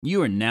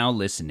You are now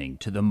listening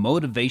to the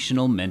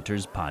Motivational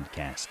Mentors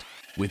Podcast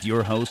with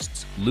your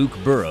hosts, Luke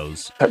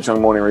Burrows. Touch on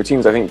morning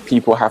routines. I think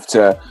people have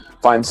to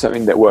find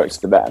something that works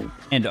for them.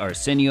 And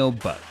Arsenio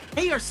Buck.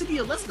 Hey,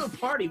 Arsenio, let's go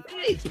party.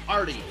 Hey,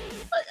 party.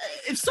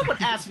 If someone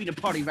asked me to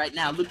party right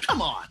now, Luke,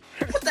 come on.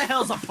 What the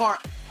hell's a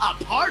party?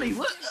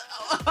 What?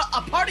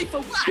 A party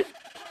for what?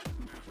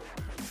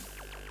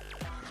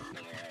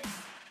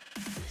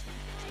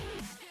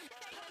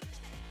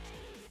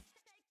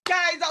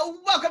 Guys,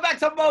 welcome back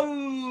to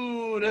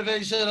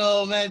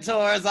Motivational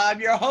Mentors. I'm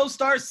your host,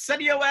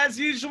 Arsenio, as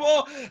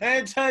usual.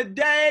 And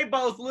today,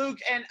 both Luke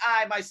and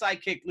I, my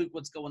sidekick, Luke,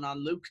 what's going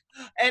on, Luke?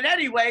 And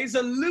anyways,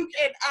 Luke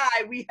and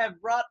I, we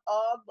have brought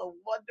on the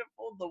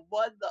wonderful, the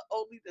one, the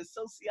only, the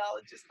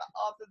sociologist, the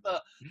author,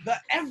 the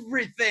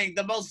everything,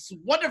 the most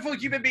wonderful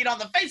human being on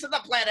the face of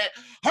the planet.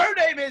 Her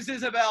name is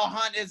Isabel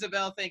Hunt.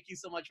 Isabel, thank you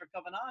so much for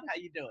coming on. How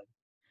you doing?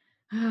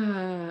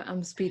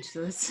 I'm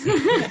speechless.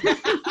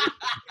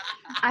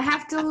 I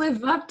have to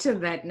live up to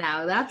that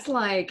now. That's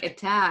like a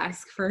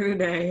task for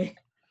today.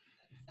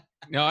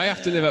 No, I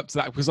have to live up to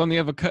that because I'm the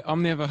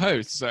other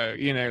host. So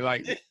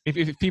like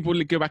if people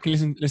go back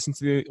and listen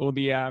to all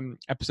the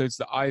episodes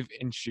that I've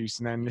introduced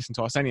and then listen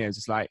to Arsenio's,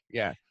 it's like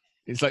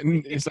it's like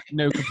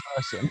no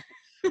comparison.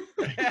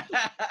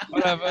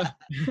 Whatever.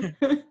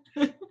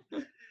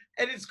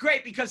 And it's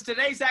great because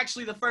today's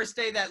actually the first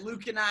day that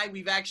Luke and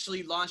we've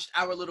actually launched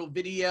our little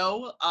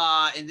video.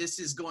 And this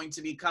is going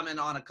to be coming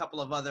on a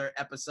couple of other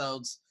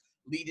episodes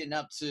leading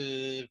up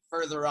to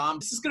further on.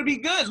 This is going to be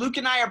good. Luke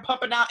and I are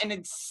pumping out an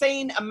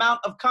insane amount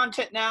of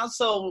content now.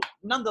 So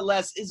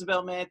nonetheless,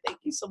 Isabel, man, thank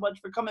you so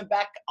much for coming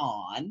back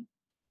on.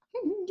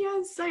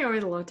 Yes, I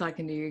always love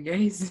talking to you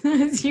guys,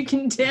 as you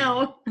can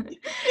tell.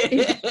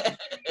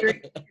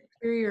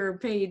 Through your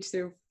page,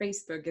 through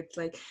Facebook, it's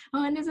like,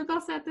 oh, and Isabel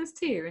said this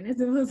too, and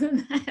Isabel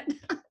said that.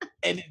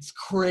 And it's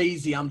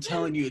crazy. I'm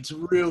telling you, it's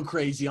real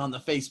crazy on the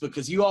Facebook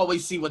because you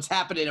always see what's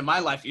happening in my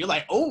life. You're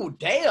like, oh,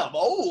 damn.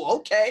 Oh,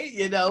 okay.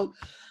 Yeah.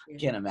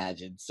 Can't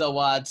imagine.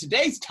 So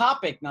today's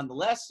topic,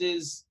 nonetheless,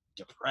 is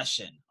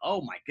depression. Oh,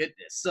 my goodness.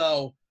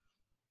 So,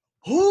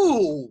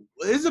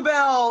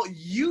 Isabel,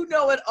 you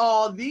know it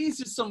all.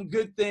 These are some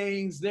good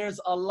things.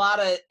 There's a lot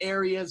of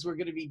areas we're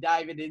going to be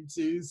diving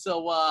into.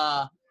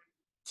 So,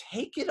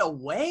 take it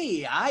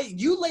away.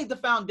 You laid the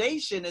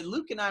foundation, and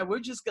Luke and I, we're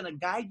just going to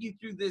guide you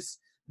through this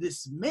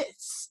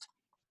mist.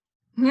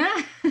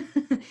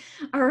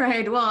 All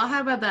right. Well,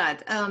 how about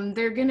that?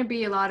 There are going to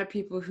be a lot of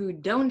people who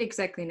don't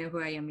exactly know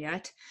who I am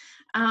yet.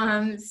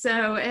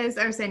 So as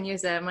Arsenio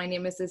said, my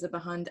name is Isabel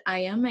Hunt.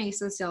 I am a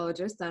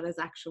sociologist. That is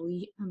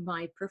actually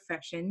my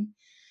profession.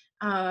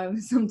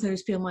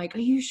 Sometimes people are like, are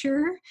you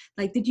sure?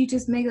 Like, did you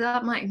just make that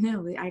up? I'm like,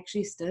 no, I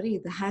actually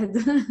studied that.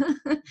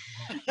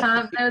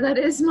 No, that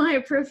is my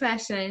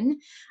profession.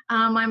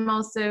 I'm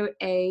also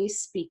a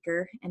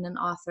speaker and an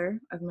author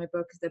of my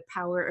book, The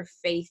Power of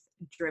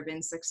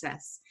Faith-Driven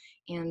Success,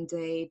 and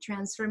a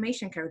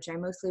transformation coach. I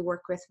mostly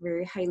work with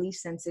very highly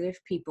sensitive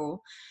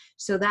people.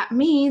 So that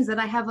means that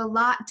I have a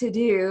lot to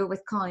do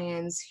with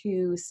clients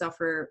who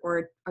suffer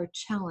or are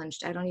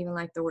challenged. I don't even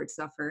like the word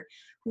suffer,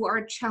 who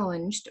are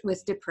challenged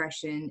with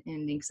depression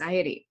and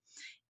anxiety.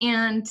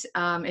 And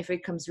if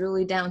it comes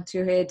really down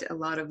to it, a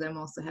lot of them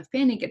also have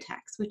panic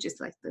attacks, which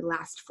is like the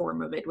last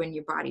form of it when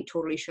your body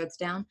totally shuts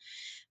down.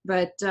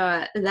 But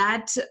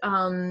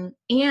and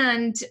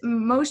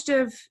most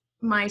of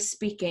my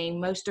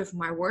speaking, most of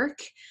my work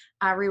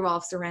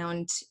revolves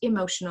around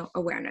emotional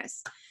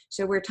awareness.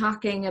 So we're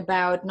talking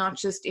about not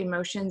just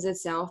emotions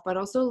itself, but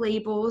also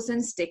labels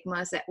and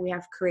stigmas that we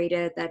have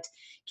created that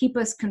keep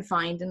us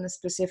confined in a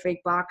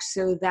specific box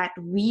so that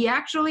we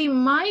actually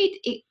might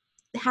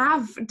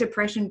have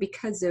depression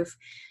because of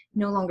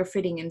no longer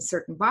fitting in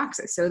certain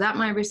boxes. So that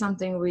might be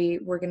something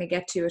we're going to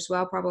get to as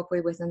well, probably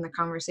within the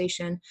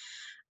conversation.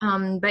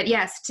 But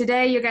yes,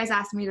 today you guys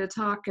asked me to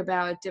talk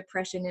about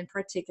depression in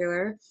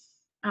particular.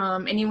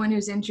 Anyone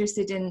who's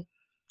interested in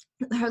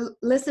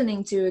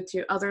listening to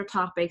other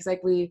topics,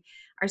 like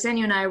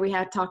Arsenio and I, we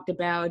had talked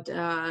about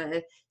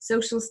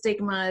social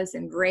stigmas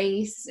and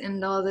race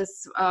and all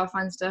this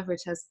fun stuff,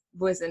 which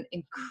was an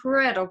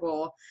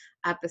incredible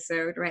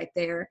episode right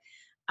there.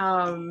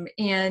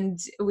 And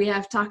we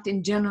have talked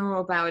in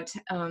general about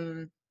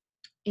on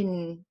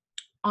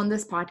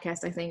this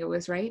podcast, I think it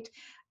was right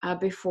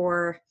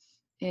before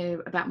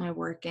about my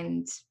work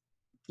and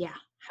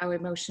how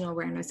emotional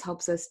awareness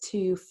helps us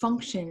to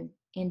function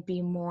and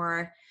be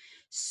more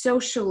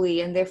socially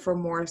and therefore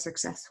more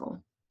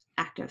successful,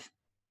 active.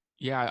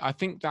 Yeah, I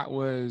think that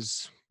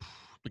was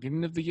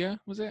beginning of the year,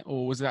 was it?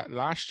 Or was that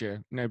last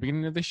year? No,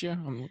 beginning of this year?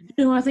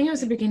 No, I think it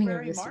was the beginning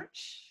of this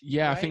March?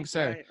 Yeah, right, I think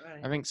so. Right.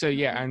 I think so,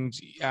 yeah. And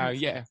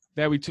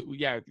there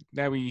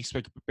we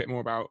spoke a bit more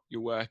about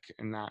your work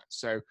and that.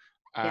 So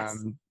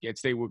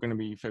today we're going to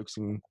be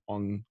focusing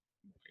on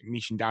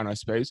niching down, I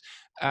suppose.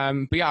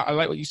 But yeah, I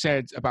like what you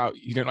said about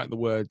you don't like the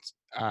word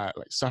like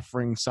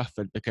suffering,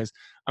 suffered, because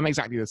I'm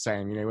exactly the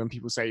same. You know, when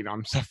people say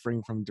I'm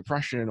suffering from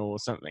depression or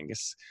something,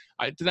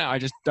 I don't know, I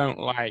just don't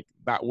like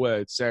that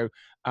word. So,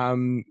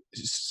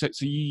 so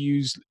you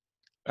use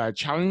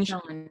challenge.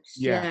 Challenge.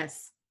 Yeah.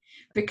 Yes.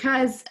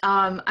 Because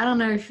I don't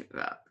know if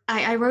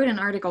I wrote an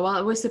article. Well,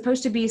 it was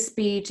supposed to be a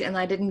speech, and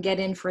I didn't get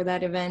in for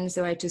that event,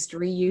 so I just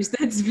reused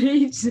that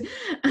speech.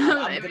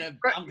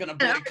 I'm gonna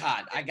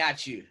boycott. I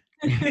got you.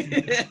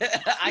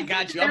 I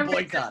got you. I'm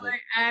boycotting. My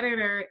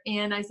editor,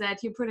 and I said,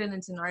 "You put it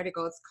into an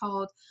article. It's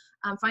called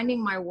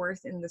Finding My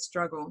Worth in the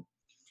Struggle,"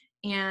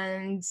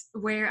 and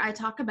where I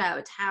talk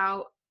about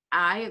how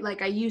I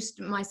used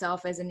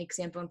myself as an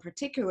example in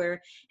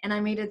particular, and I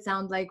made it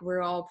sound like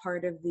we're all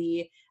part of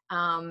the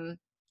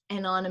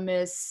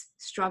anonymous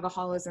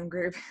struggleholism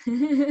group.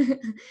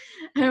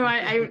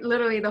 I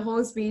literally, the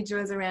whole speech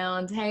was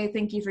around, hey,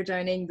 thank you for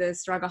joining the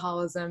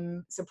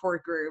struggleholism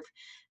support group,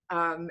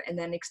 and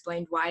then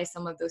explained why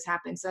some of those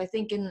happened. So I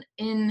think in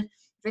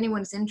if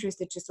anyone's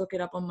interested, just look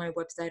it up on my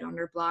website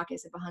under blog,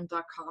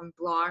 isabelhunt.com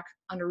blog,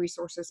 under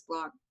resources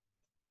blog.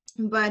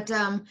 But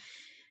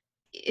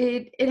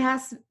it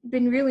has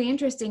been really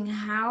interesting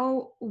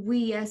how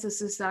we as a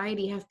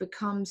society have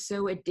become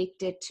so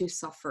addicted to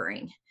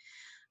suffering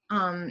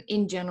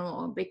in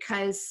general,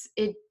 because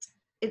it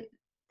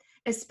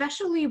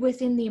especially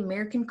within the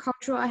American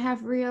culture, I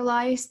have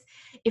realized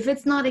if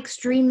it's not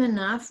extreme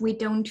enough, we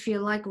don't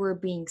feel like we're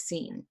being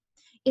seen.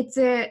 It's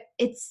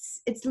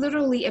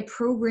literally a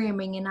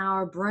programming in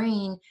our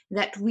brain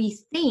that we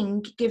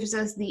think gives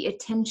us the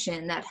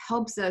attention that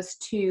helps us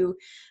to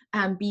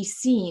be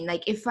seen.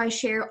 Like if I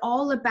share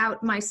all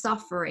about my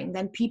suffering,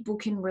 then people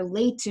can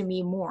relate to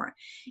me more.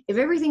 If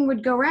everything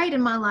would go right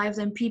in my life,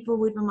 then people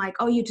would be like,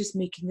 oh, you're just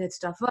making that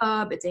stuff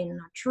up. It's ain't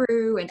not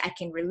true. And I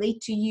can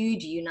relate to you.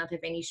 Do you not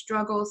have any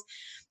struggles?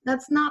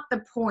 That's not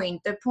the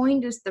point. The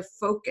point is the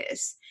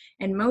focus.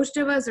 And most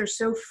of us are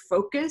so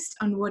focused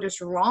on what is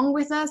wrong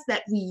with us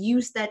that we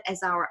use that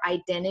as our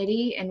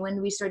identity. And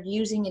when we start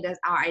using it as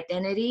our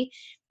identity,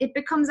 it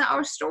becomes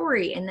our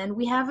story. And then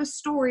we have a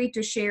story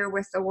to share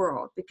with the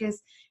world.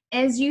 Because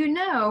as you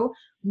know,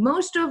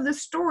 most of the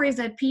stories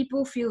that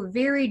people feel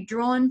very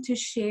drawn to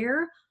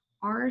share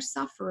are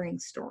suffering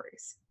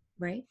stories,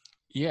 right?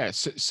 Yeah,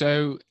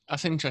 so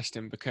that's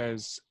interesting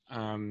because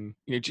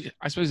I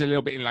suppose a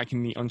little bit like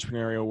in the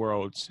entrepreneurial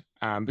world,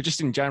 but just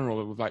in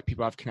general with like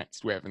people I've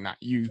connected with, and that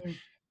you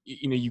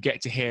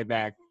get to hear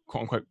their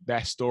quote unquote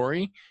their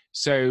story.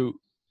 So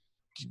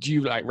do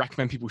you like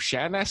recommend people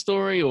share their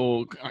story,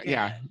 or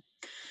yeah?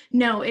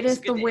 No, it is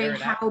the way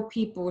how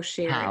people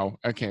share it. How?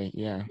 Okay,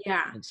 yeah.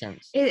 Yeah. Makes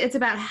sense. It's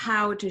about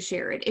how to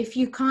share it. If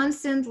you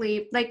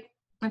constantly,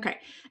 okay,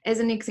 as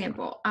an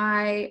example,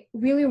 I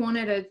really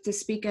wanted to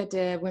speak at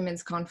a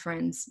women's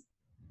conference.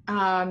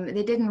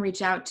 They didn't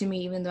reach out to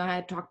me, even though I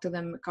had talked to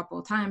them a couple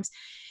of times.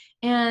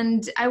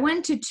 And I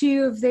went to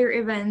 2 of their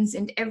events,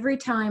 and every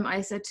time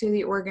I said to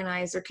the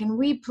organizer, can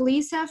we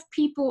please have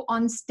people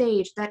on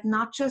stage that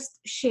not just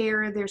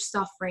share their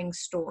suffering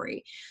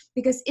story?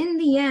 Because in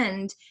the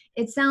end,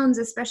 it sounds,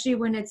 especially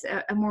when it's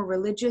a more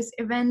religious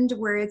event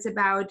where it's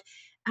about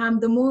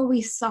the more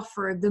we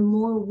suffer, the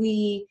more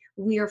we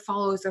are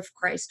followers of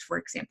Christ, for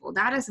example.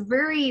 That is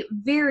very,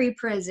 very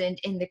present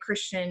in the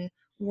Christian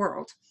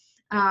world.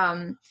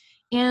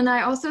 And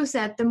I also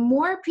said, the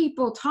more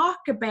people talk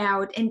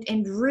about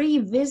and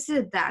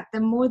revisit that, the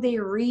more they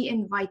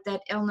re-invite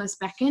that illness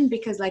back in,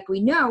 because like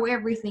we know,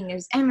 everything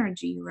is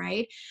energy,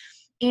 right?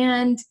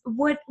 And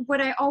what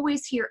I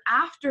always hear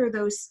after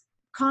those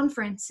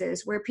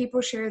conferences where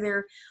people share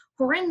their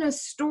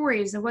horrendous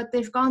stories of what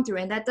they've gone through,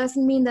 and that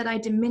doesn't mean that I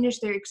diminish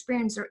their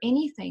experience or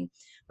anything,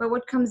 but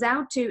what comes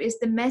out to is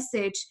the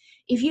message: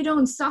 if you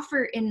don't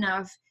suffer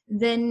enough,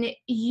 then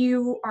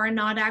you are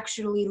not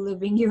actually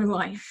living your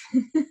life.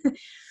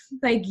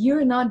 Like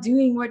you're not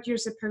doing what you're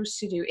supposed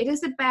to do. It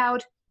is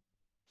about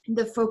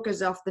the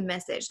focus of the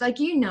message. Like,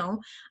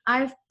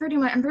 I'm pretty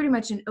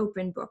much an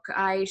open book.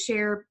 I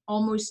share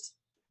almost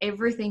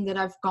everything that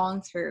I've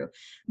gone through,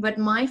 but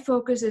my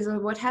focus is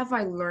on what have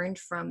I learned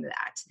from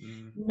that,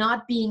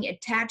 not being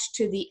attached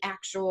to the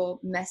actual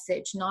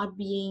message,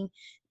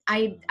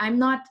 I'm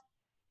not,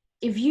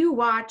 if you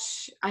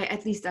watch,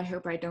 at least I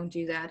hope I don't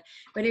do that,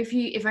 but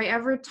if I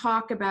ever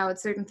talk about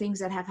certain things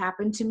that have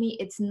happened to me,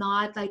 it's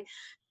not like,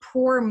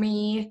 poor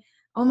me,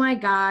 oh my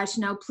gosh,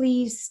 now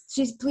please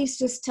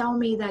just tell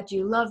me that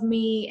you love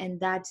me and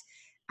that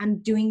I'm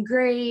doing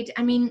great.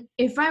 I mean,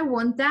 if I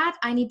want that,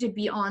 I need to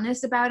be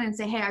honest about it and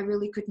say, hey, I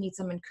really could need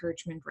some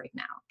encouragement right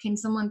now. Can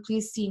someone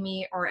please see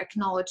me or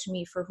acknowledge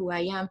me for who I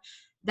am?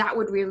 That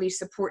would really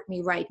support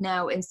me right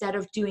now, instead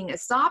of doing a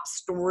sob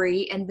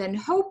story and then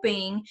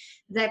hoping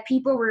that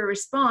people will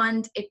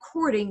respond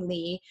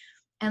accordingly.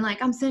 And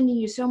like, I'm sending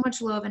you so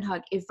much love and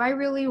hug. If I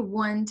really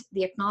want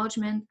the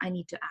acknowledgement, I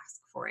need to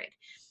ask for it.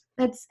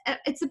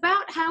 It's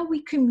about how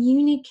we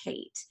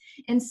communicate,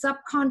 and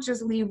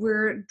subconsciously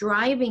we're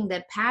driving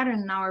that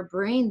pattern in our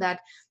brain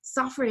that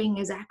suffering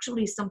is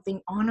actually something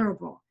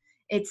honorable.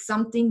 It's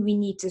something we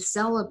need to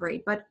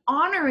celebrate, but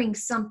honoring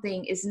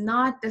something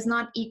does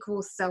not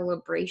equal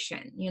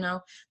celebration.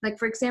 Like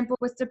for example,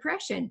 with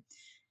depression,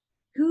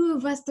 who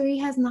of us 3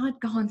 has not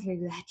gone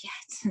through that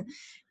yet?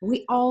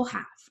 We all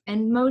have,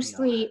 and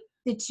mostly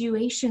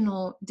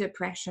situational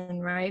depression,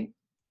 right?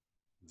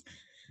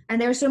 And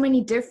there are so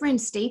many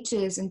different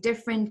stages and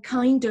different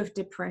kind of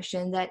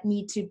depression that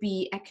need to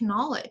be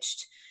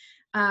acknowledged,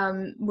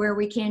 where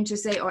we can't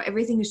just say, oh,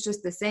 everything is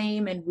just the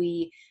same and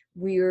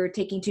we're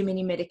taking too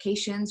many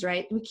medications,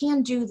 right? We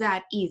can't do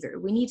that either.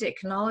 We need to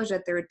acknowledge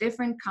that there are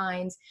different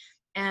kinds.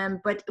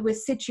 But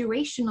with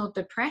situational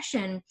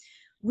depression,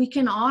 we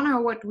can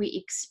honor what we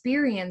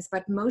experience,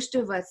 but most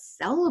of us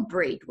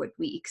celebrate what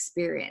we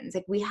experience.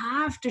 Like, we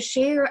have to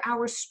share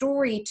our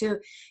story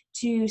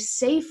to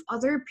save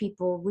other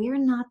people. We're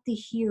not the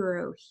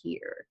hero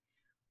here.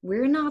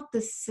 We're not the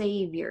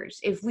saviors.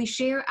 If we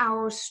share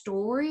our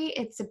story,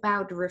 it's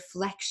about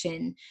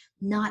reflection,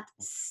 not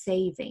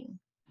saving.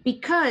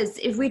 Because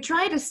if we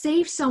try to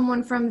save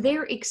someone from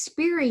their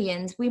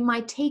experience, we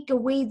might take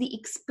away the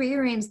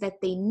experience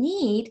that they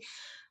need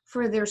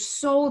for their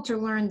soul to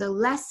learn the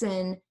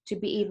lesson to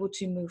be able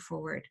to move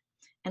forward.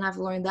 And I've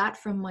learned that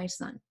from my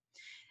son.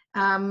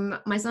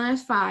 My son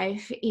is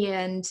 5,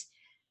 and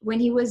when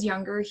he was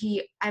younger,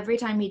 every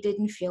time he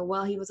didn't feel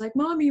well, he was like,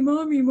 "Mommy,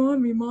 mommy,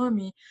 mommy,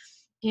 mommy."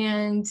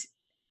 And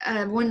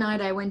one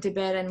night I went to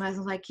bed and I was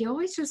like, "He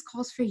always just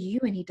calls for you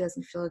and he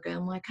doesn't feel good."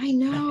 I'm like, "I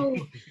know,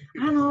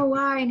 I don't know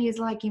why." And he's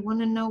like, "You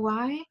want to know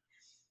why?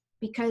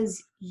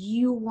 Because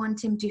you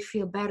want him to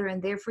feel better,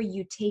 and therefore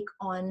you take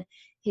on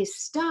his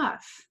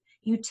stuff.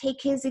 You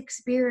take his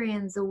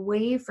experience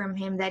away from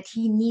him that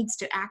he needs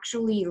to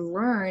actually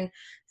learn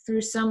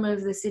through some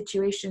of the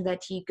situation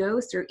that he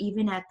goes through,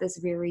 even at this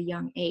very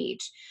young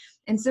age."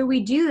 And so we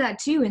do that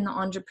too in the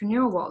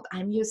entrepreneurial world.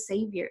 I'm your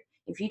savior.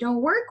 If you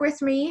don't work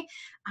with me,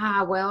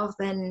 well,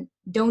 then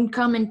don't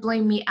come and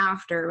blame me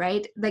after,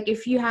 right? Like,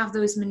 if you have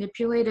those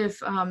manipulative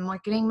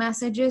marketing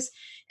messages,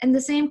 and the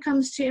same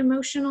comes to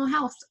emotional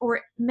health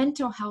or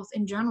mental health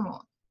in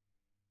general.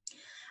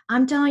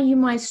 I'm telling you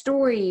my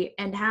story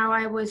and how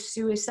I was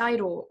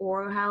suicidal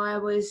or how I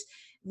was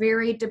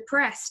very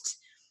depressed.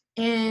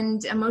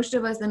 And most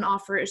of us then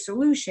offer a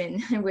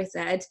solution with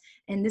that.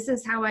 And this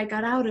is how I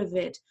got out of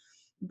it.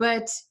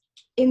 But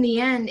in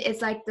the end,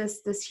 it's like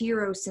this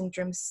hero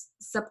syndrome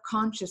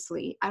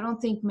subconsciously. I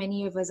don't think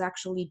many of us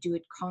actually do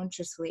it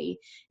consciously.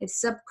 It's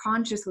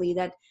subconsciously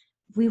that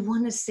we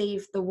want to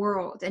save the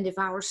world. And if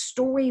our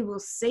story will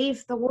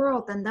save the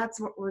world, then that's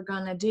what we're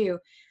going to do.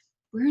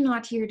 We're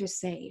not here to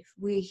save.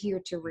 We're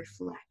here to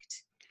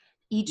reflect.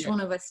 Each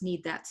one of us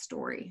need that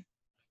story.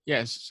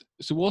 Yes.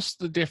 So what's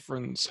the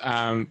difference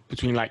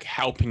between like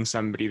helping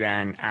somebody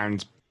then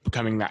and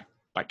becoming that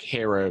like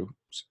hero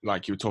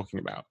like you were talking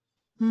about?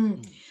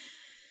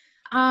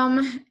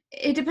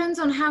 It depends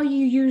on how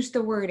you use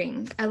the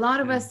wording. A lot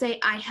of us say,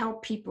 I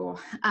help people.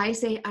 I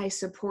say, I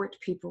support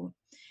people.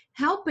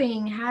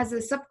 Helping has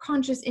a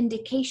subconscious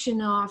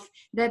indication of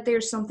that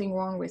there's something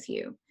wrong with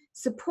you.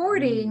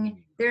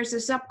 Supporting, there's a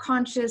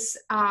subconscious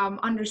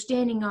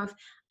understanding of,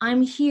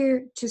 I'm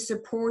here to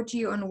support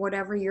you on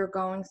whatever you're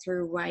going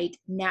through right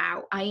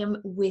now. I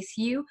am with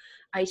you.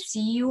 I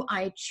see you.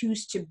 I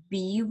choose to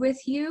be with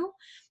you.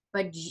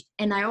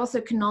 And I also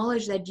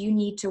acknowledge that you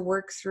need to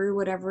work through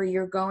whatever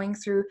you're going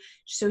through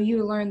so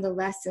you learn the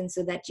lesson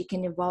so that you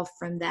can evolve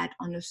from that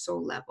on a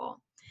soul level.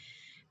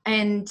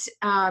 And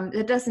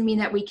that doesn't mean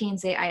that we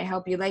can't say, I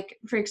help you. Like,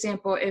 for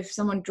example, if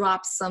someone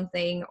drops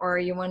something or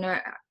you want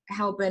to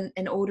help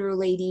an older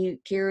lady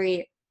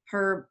carry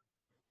her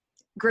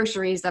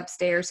groceries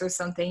upstairs or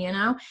something,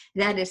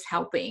 that is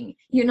helping.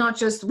 You're not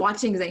just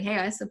watching saying, hey,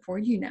 I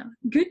support you now.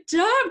 Good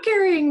job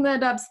carrying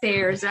that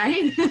upstairs,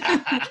 right?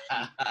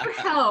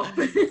 Help.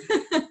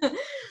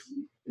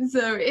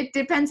 So it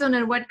depends on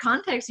in what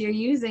context you're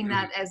using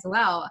that as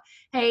well.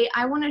 Hey,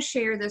 I want to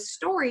share this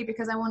story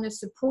because I want to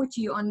support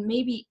you on,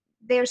 maybe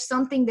there's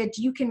something that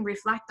you can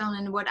reflect on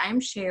in what I'm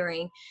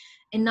sharing,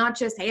 and not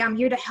just, hey, I'm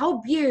here to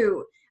help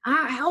you.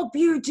 I help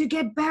you to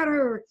get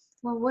better.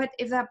 Well, what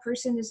if that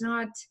person is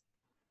not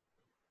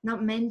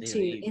meant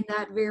to in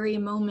that very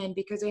moment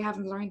because they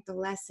haven't learned the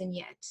lesson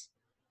yet?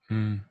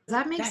 Does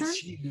that make sense? That's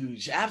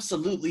huge.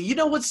 Absolutely. You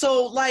know what's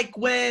so, like,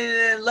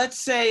 when, let's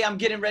say I'm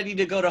getting ready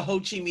to go to Ho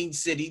Chi Minh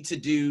City to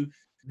do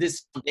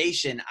this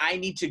foundation, I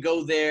need to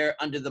go there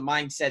under the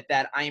mindset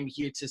that I am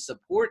here to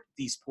support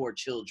these poor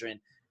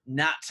children,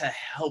 not to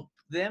help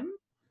them.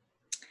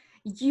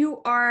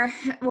 You are,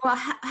 well,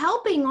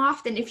 helping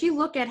often, if you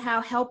look at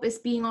how help is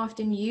being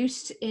often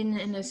used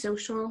in a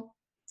social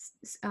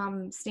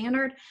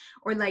standard,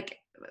 or like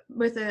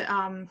with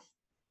a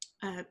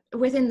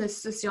within the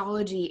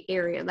sociology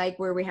area, like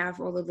where we have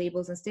all the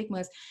labels and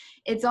stigmas,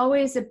 it's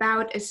always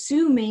about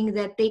assuming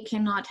that they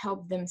cannot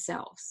help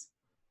themselves,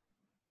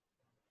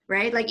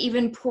 right? Like,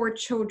 even poor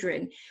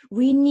children,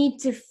 we need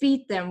to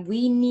feed them,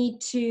 we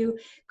need to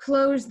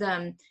clothe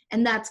them,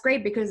 and that's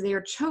great because they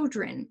are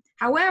children.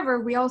 However,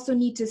 we also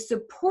need to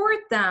support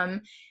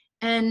them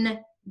and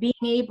being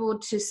able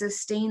to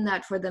sustain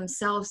that for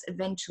themselves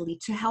eventually,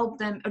 to help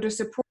them or to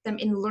support them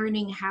in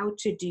learning how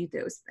to do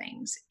those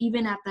things,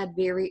 even at that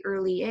very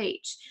early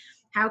age.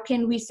 How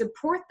can we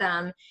support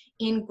them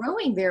in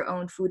growing their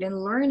own food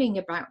and learning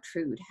about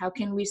food? How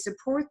can we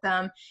support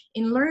them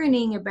in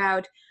learning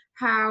about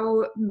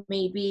how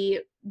maybe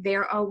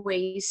there are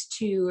ways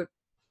to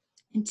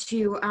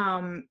to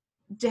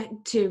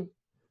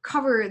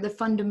cover the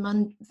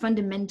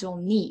fundamental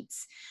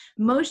needs.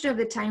 Most of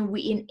the time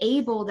we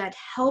enable that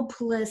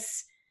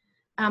helpless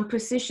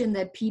position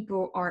that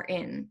people are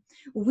in.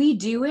 We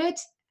do it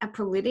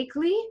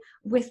politically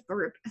with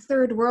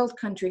third world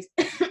countries.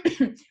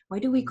 Why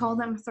do we call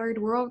them third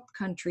world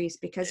countries?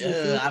 Because we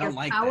feel we have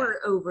power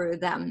over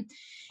them.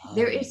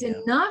 There is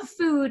enough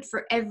food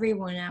for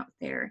everyone out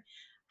there.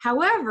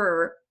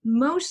 However,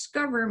 most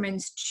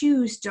governments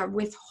choose to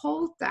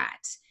withhold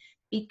that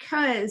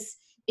because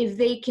if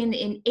they can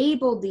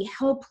enable the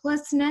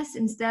helplessness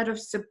instead of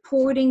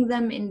supporting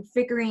them in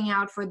figuring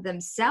out for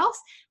themselves,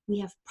 we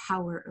have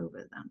power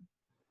over them.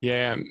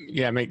 Yeah,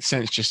 it makes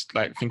sense just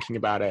like thinking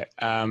about it.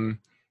 And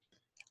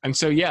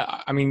so,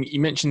 yeah, I mean, you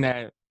mentioned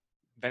there,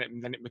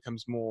 then it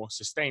becomes more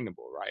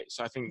sustainable, right?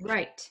 So I think,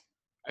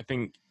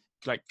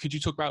 like, could you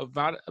talk about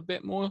that a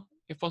bit more,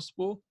 if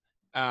possible?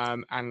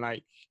 And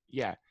like,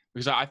 yeah,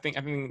 because I think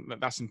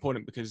that's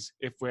important, because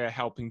if we're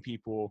helping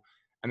people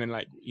and then,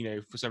 like, you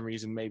know, for some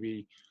reason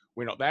maybe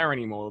we're not there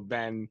anymore,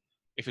 then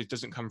if it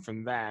doesn't come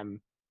from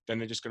them, then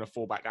they're just going to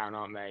fall back down,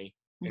 aren't they?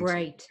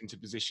 Into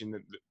position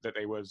that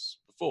they was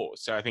before.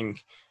 So I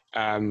think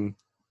then,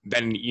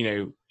 you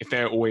know, if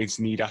they always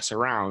need us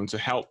around to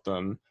help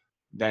them,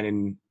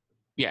 then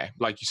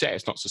like you say,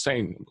 it's not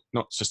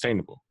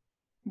sustainable.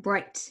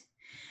 Right.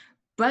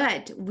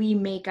 But we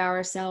make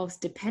ourselves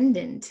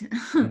dependent.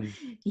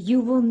 You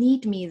will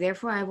need me,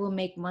 therefore I will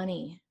make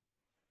money.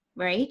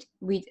 Right?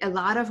 A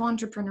lot of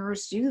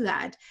entrepreneurs do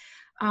that.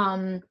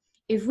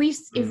 If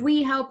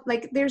we help,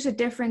 like, there's a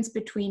difference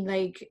between,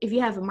 like, if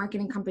you have a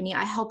marketing company,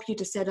 I help you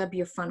to set up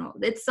your funnel.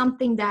 It's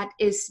something that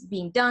is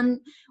being done.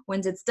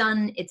 Once it's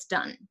done, it's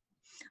done.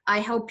 I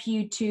help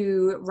you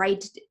to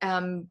write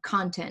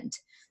content.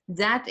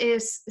 That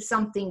is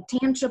something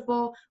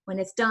tangible. When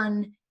it's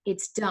done,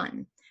 it's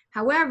done.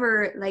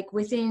 However, like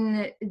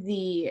within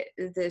the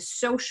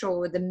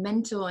social, the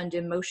mental and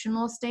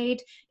emotional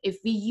state, if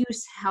we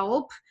use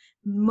help,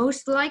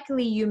 most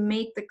likely you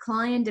make the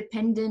client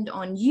dependent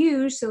on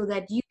you so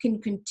that you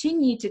can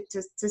continue to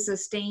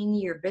sustain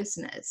your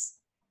business,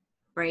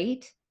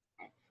 right?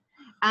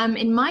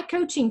 In my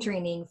coaching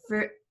training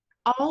for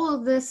all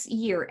of this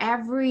year,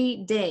 every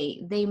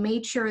day, they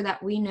made sure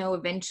that we know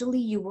eventually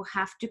you will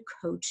have to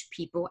coach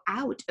people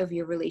out of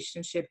your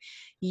relationship.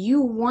 You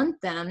want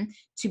them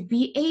to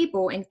be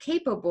able and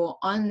capable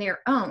on their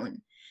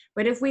own.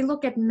 But if we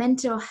look at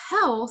mental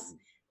health,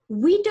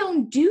 we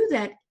don't do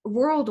that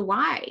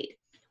worldwide.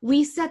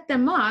 We set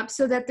them up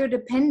so that they're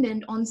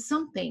dependent on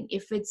something.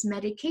 If it's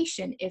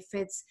medication, if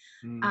it's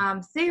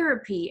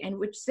therapy, and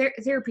which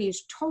therapy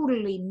is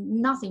totally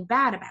nothing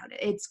bad about it.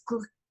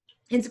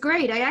 It's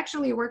great. I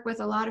actually work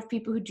with a lot of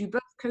people who do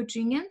both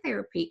coaching and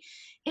therapy.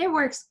 It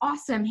works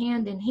awesome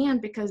hand in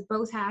hand because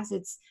both has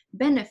its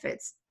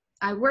benefits.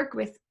 I work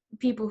with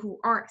people who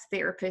are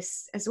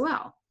therapists as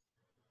well.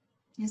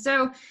 And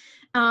so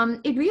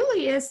it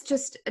really is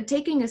just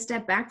taking a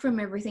step back from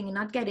everything and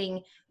not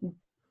getting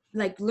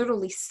like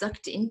literally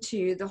sucked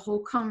into the whole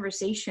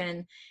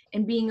conversation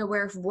and being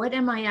aware of what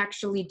am I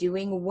actually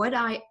doing? What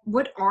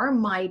are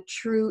my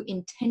true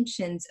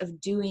intentions of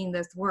doing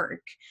this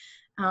work?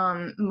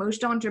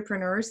 Most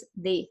entrepreneurs,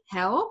 they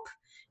help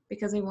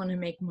because they want to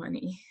make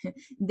money.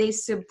 They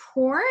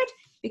support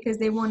because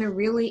they want to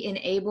really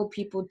enable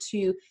people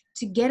to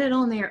get it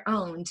on their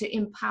own, to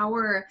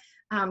empower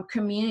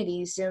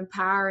communities, to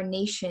empower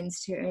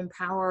nations, to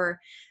empower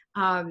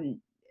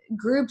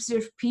groups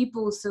of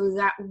people so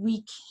that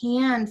we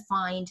can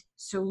find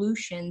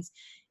solutions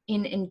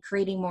in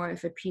creating more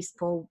of a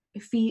peaceful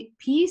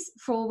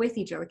with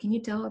each other. Can you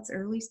tell it's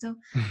early still?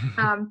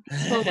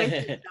 Peaceful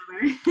with each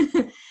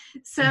other.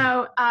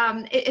 So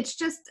it's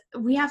just,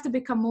 we have to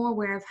become more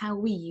aware of how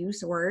we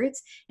use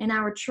words and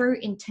our true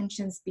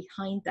intentions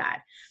behind that.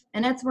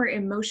 And that's where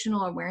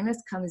emotional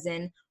awareness comes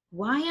in.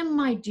 Why am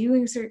I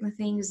doing certain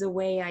things the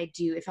way I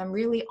do? If I'm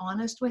really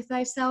honest with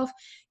myself,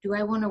 do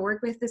I want to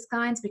work with this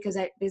client because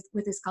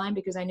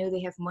I know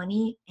they have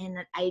money and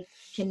that I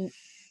can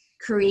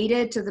create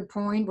it to the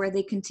point where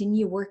they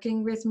continue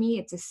working with me?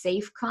 It's a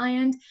safe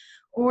client.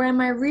 Or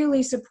am I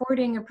really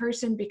supporting a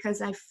person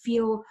because I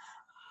feel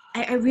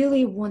I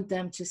really want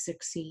them to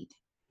succeed?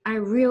 I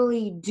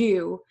really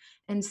do.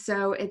 And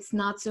so it's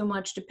not so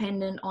much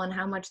dependent on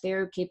how much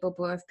they're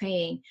capable of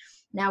paying.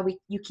 Now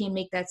you can't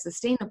make that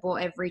sustainable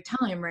every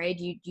time, right?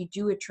 You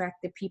do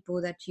attract the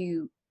people that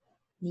you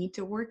need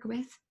to work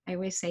with. I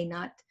always say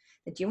not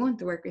that you want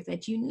to work with,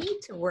 that you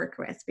need to work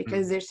with,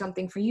 because there's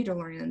something for you to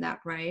learn in that,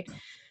 right?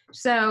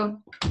 So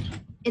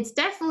it's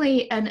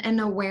definitely an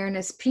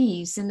awareness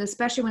piece. And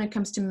especially when it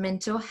comes to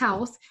mental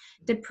health,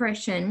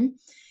 depression,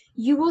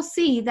 you will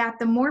see that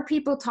the more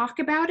people talk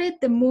about it,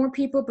 the more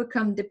people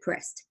become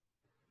depressed.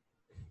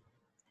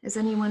 Has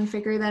anyone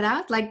figured that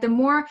out? Like the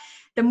more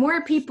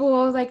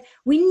people like,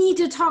 we need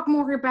to talk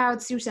more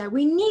about suicide.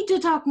 We need to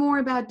talk more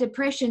about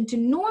depression to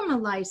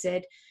normalize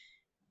it.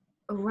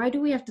 Why do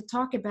we have to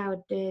talk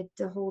about it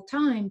the whole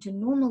time to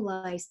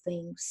normalize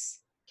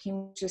things?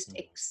 Can we just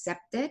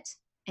accept it?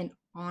 and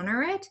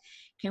honor it?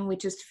 Can we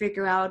just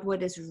figure out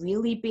what is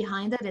really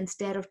behind it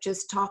instead of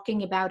just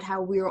talking about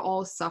how we're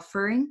all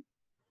suffering?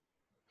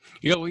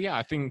 Yeah, well, yeah,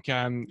 I think,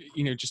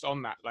 just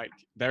on that, like,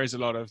 there is a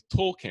lot of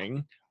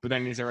talking, but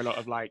then is there a lot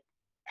of like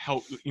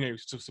help,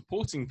 sort of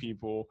supporting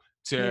people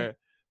to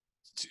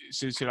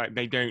like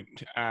they don't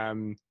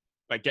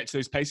like get to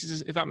those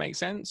places, if that makes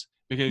sense?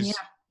 Because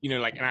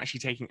like, and actually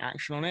taking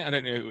action on it. I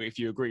don't know if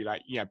you agree.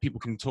 Like, yeah, people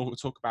can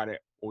talk about it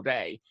all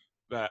day,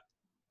 but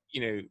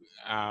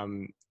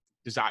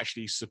does that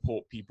actually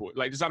support people?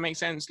 Like, does that make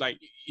sense? Like,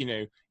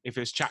 if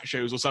there's chat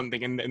shows or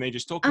something and they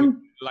just talk,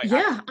 like,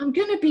 I'm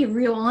gonna be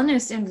real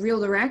honest and real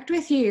direct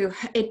with you.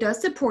 It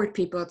does support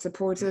people. It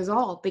supports us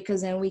all,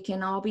 because then we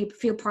can all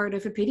feel part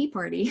of a pity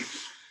party.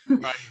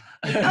 Right.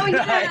 Oh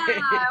yeah,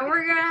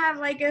 we're gonna have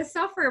like a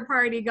suffer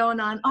party going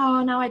on.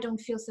 Oh, now I don't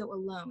feel so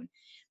alone.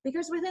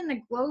 Because within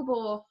the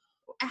global,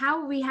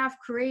 how we have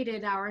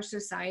created our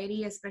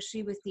society,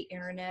 especially with the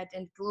internet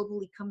and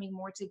globally coming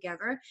more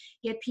together,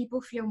 yet people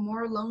feel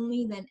more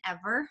lonely than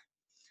ever.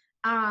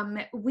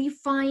 We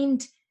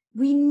find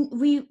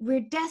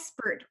we're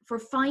desperate for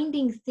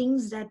finding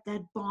things that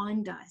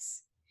bond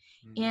us.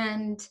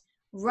 And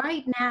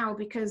right now,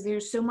 because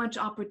there's so much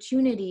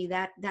opportunity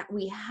that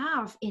we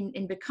have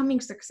in becoming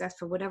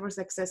successful, whatever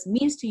success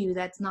means to you,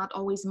 that's not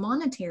always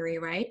monetary,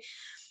 right?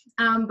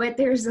 But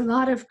there's a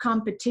lot of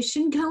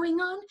competition going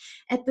on.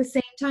 At the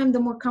same time, the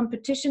more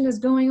competition is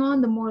going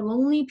on, the more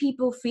lonely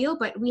people feel,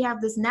 but we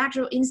have this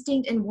natural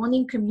instinct in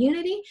wanting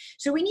community.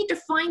 So we need to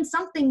find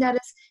something that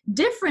is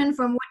different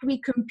from what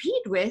we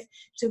compete with.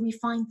 So we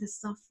find the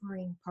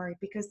suffering part,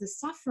 because the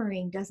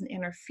suffering doesn't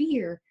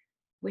interfere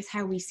with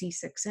how we see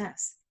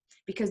success.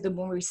 Because the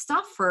more we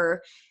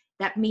suffer,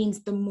 that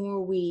means the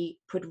more we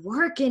put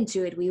work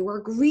into it. We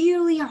work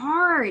really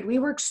hard. We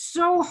work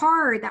so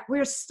hard that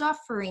we're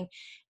suffering,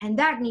 and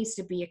that needs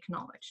to be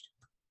acknowledged.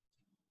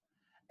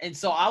 And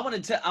so I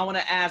want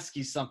to ask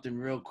you something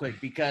real quick,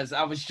 because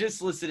I was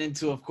just listening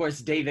to, of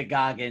course, David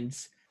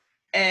Goggins,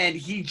 and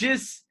he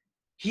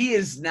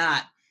is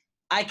not,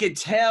 I could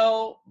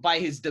tell by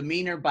his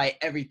demeanor, by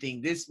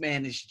everything, this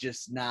man is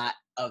just not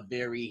a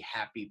very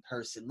happy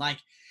person. Like,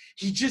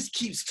 he just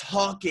keeps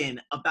talking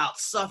about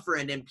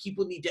suffering, and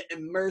people need to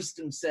immerse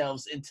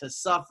themselves into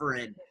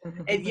suffering.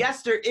 And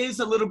yes, there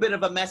is a little bit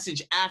of a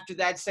message after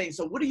that saying,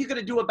 so what are you going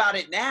to do about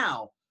it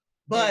now?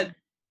 But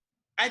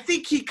I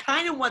think he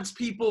kind of wants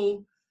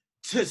people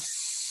to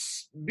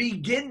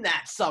begin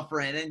that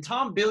suffering. And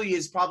Tom Bilyeu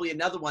is probably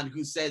another one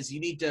who says you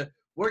need to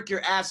work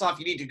your ass off.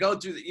 You need to go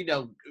through,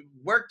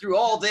 work through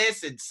all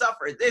this and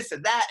suffer this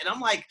and that. And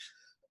I'm like,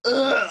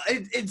 ugh.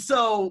 And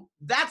so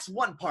that's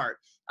one part.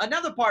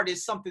 Another part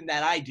is something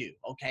that I do,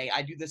 okay?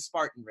 I do the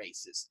Spartan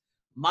races.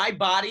 My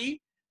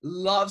body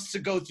loves to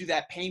go through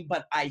that pain,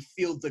 but I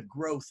feel the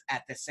growth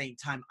at the same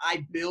time.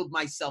 I build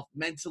myself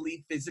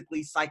mentally,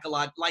 physically,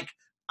 psychologically. Like,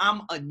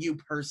 I'm a new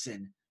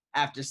person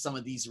after some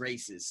of these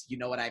races. You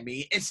know what I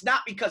mean? It's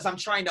not because I'm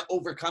trying to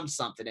overcome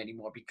something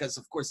anymore, because,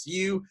 of course,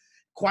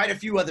 quite a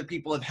few other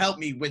people have helped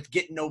me with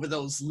getting over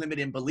those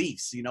limiting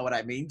beliefs. You know what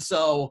I mean?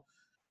 So,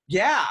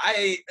 yeah,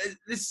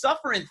 this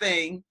suffering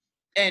thing,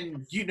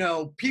 and,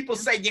 people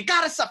say, you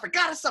gotta suffer.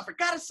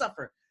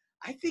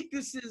 I think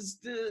this is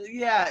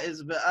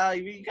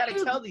you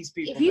gotta tell these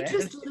people, if you man.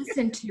 just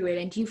listen to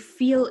it and you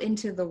feel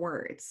into the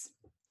words,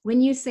 when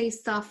you say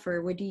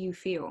suffer, what do you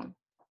feel?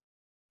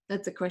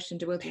 That's a question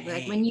to both of you.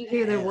 Like, when you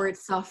hear the word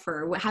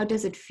suffer, how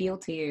does it feel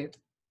to you?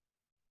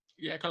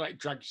 Yeah, kind of like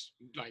drugs,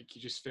 like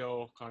you just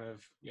feel kind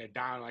of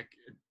down, like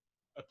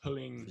a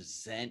pulling,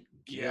 resent,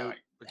 guilt,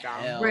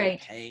 down, hell,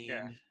 right? Pain.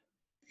 Yeah.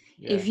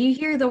 If you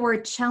hear the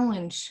word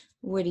challenge,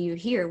 what do you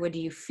hear? What do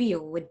you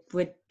feel?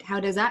 How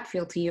does that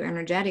feel to you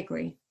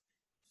energetically?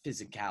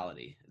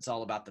 Physicality. It's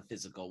all about the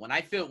physical. When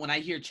I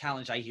hear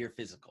challenge, I hear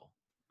physical.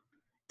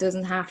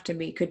 Doesn't have to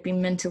be. Could be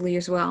mentally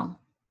as well,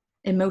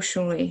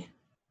 emotionally.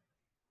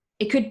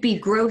 It could be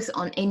growth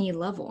on any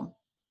level.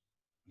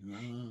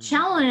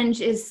 Challenge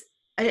is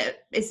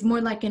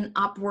more like an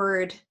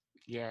upward.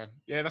 Yeah,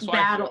 that's what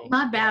battle. I feel.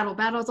 Not battle.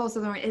 Battle is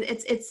also the right.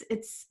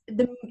 It's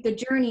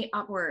the journey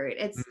upward.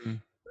 It's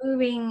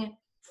moving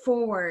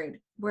forward,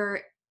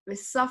 where the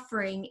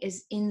suffering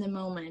is in the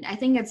moment. I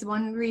think it's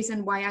one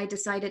reason why I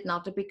decided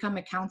not to become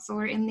a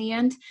counselor in the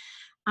end.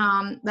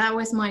 That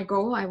was my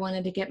goal. I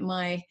wanted to get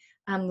my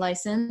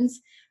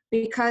license,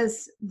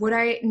 because what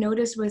I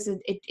noticed was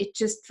it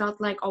just felt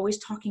like always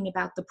talking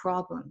about the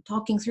problem,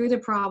 talking through the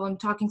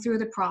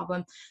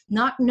problem,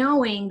 not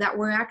knowing that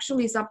we're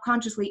actually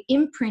subconsciously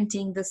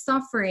imprinting the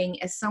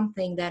suffering as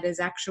something that is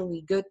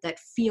actually good, that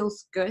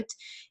feels good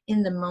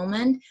in the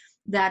moment,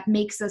 that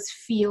makes us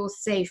feel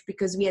safe,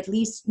 because we at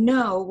least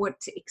know what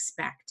to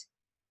expect.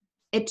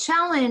 A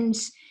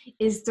challenge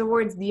is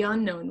towards the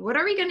unknown. What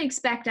are we going to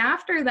expect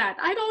after that?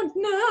 I don't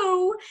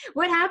know.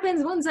 What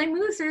happens once I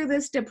move through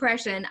this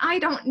depression? I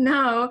don't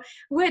know.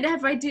 What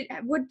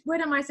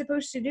am I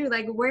supposed to do?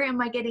 Like, where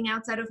am I getting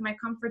outside of my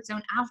comfort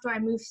zone after I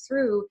move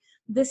through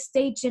this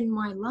stage in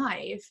my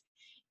life?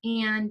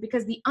 And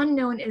because the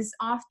unknown is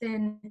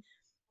often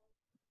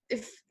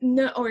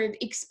or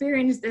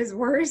experience this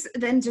worse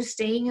than just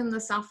staying in the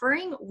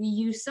suffering, we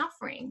use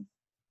suffering.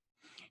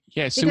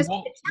 Yeah, so because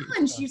what the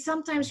challenge, you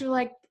sometimes you're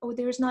like, oh,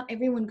 there's not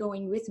everyone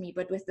going with me,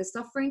 but with the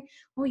suffering,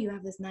 oh, you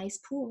have this nice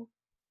pool.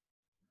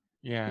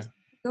 Yeah.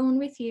 Going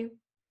with you.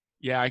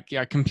 Yeah,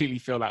 I completely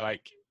feel that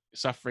like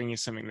suffering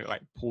is something that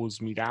like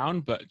pulls me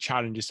down, but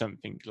challenge is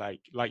something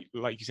like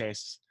you say,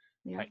 it's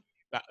like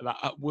that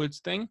upwards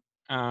thing.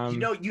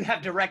 You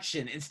have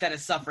direction instead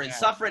of suffering. Yeah.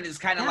 Suffering is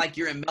kind of like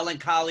you're in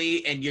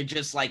melancholy and you're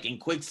just like in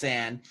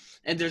quicksand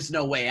and there's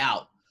no way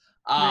out.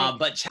 Right.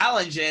 But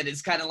challenge it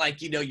is kind of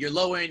like, you're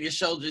lowering your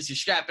shoulders, you're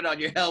strapping on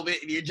your helmet,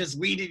 and you're just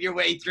weeding your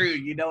way through.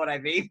 You know what I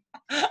mean?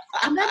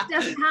 And that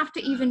doesn't have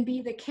to even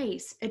be the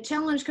case. A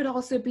challenge could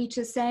also be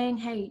just saying,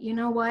 hey, you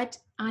know what?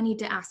 I need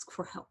to ask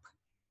for help.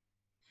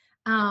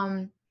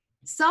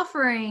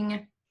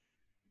 Suffering,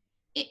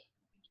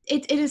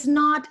 it is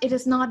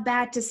not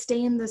bad to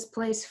stay in this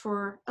place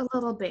for a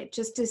little bit,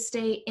 just to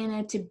stay in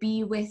it, to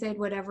be with it,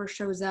 whatever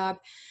shows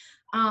up.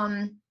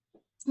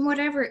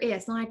 Whatever it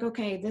is, like,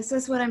 okay, this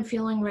is what I'm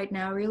feeling right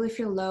now. I really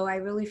feel low. I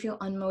really feel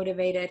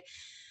unmotivated.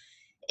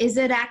 Is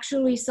it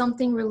actually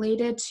something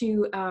related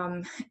to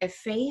a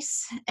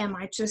face? Am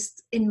I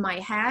just in my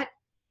head?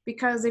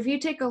 Because if you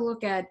take a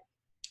look at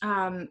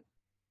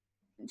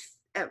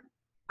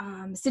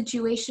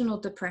situational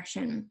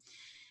depression,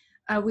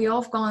 we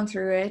all have gone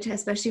through it,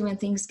 especially when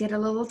things get a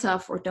little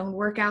tough or don't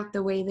work out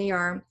the way they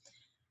are.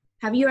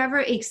 Have you ever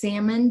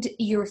examined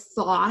your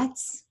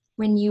thoughts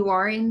when you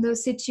are in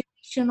those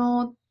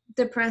situational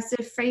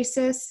depressive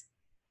phases?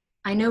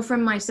 I know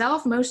from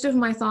myself, most of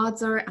my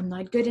thoughts are, I'm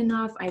not good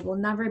enough. I will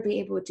never be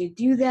able to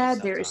do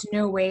that. There is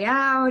no way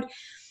out.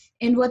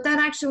 And what that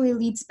actually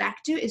leads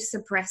back to is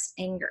suppressed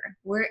anger.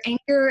 We're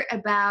angry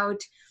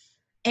about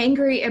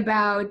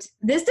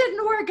this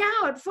didn't work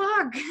out.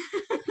 Fuck.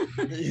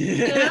 Don't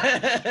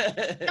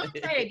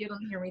say it. You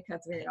don't hear me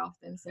cuts very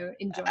often, so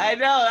enjoy. I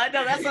know.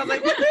 That sounds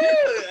like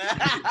woohoo.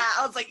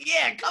 I was like,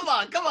 yeah, come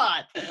on.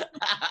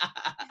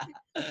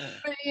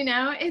 But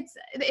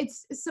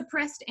it's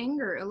suppressed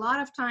anger. A lot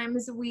of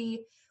times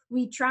we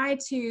try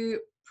to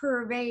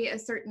purvey a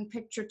certain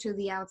picture to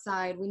the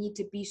outside. We need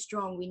to be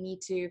strong. We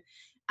need to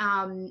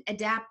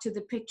adapt to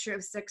the picture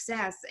of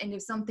success. And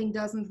if something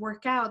doesn't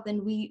work out,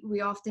 then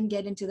we often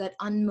get into that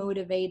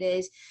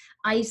unmotivated,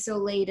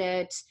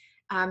 isolated,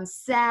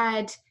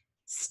 sad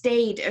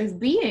state of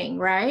being,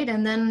 right?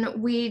 And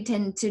then we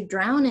tend to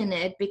drown in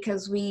it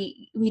because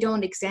we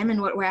don't examine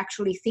what we're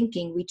actually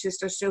thinking. We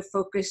just are so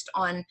focused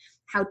on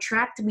how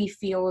trapped we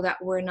feel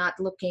that we're not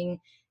looking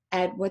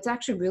at what's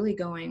actually really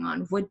going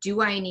on. What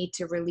do I need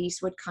to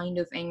release? What kind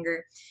of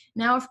anger?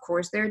 Now, of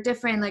course, there are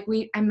different,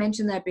 I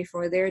mentioned that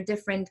before, there are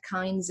different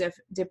kinds of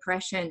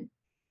depression.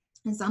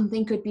 And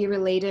something could be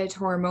related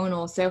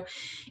hormonal. So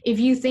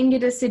if you think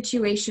it is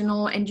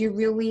situational and you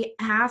really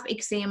have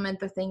examined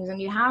the things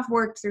and you have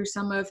worked through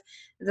some of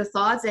the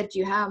thoughts that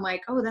you have,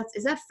 like, oh,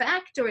 is that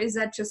fact or is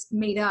that just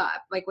made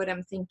up? Like what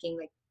I'm thinking,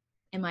 like,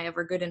 am I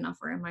ever good enough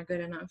or am I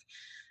good enough?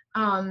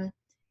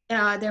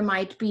 There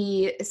might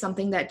be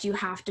something that you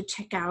have to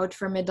check out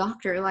from a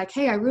doctor, like,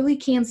 hey, I really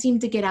can't seem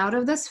to get out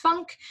of this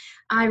funk.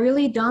 I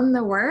really done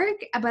the work,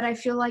 but I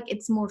feel like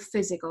it's more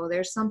physical.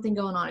 There's something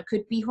going on. It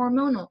could be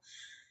hormonal.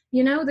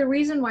 The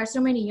reason why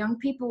so many young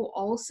people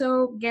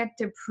also get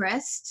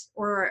depressed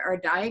or are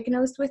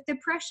diagnosed with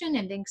depression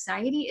and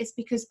anxiety is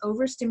because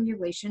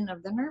overstimulation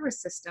of the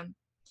nervous system.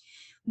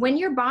 When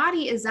your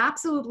body is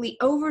absolutely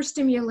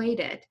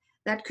overstimulated,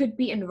 that could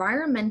be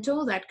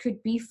environmental, that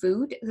could be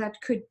food, that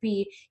could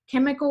be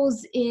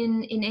chemicals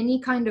in any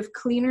kind of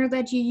cleaner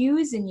that you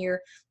use, in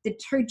your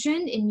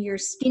detergent, in your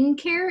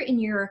skincare, in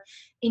your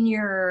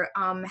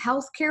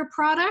healthcare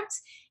products.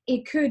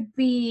 It could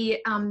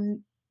be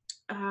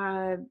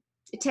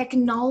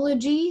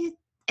technology.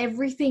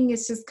 Everything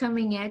is just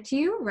coming at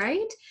you,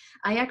 right?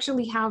 I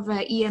actually have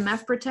an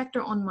EMF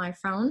protector on my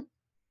phone.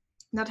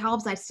 That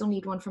helps. I still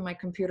need one for my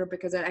computer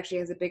because that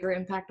actually has a bigger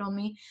impact on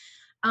me.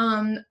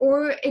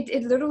 Or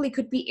it literally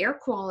could be air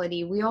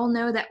quality. We all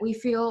know that we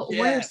feel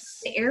worse.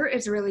 The air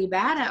is really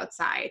bad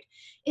outside.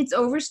 It's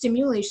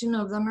overstimulation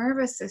of the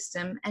nervous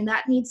system, and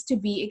that needs to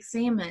be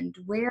examined.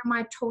 Where am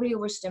I totally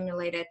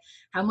overstimulated?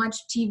 How much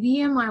TV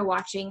am I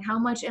watching? How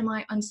much am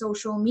I on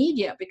social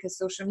media? Because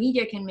social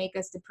media can make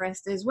us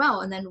depressed as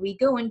well. And then we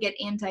go and get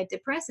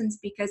antidepressants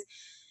because,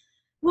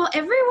 well,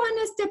 everyone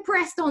is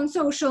depressed on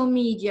social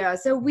media.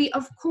 So we,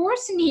 of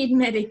course, need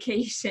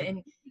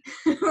medication,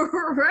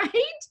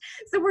 right?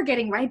 So we're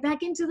getting right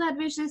back into that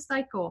vicious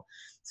cycle.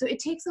 So it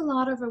takes a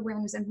lot of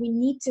awareness, and we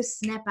need to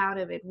snap out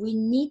of it. We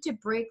need to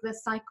break the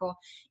cycle.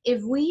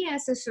 If we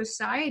as a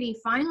society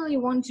finally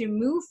want to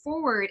move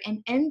forward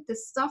and end the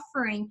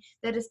suffering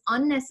that is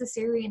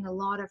unnecessary in a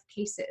lot of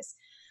cases,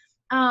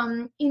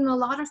 in a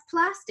lot of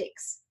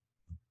plastics.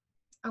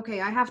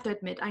 Okay, I have to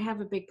admit, I have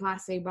a big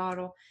plastic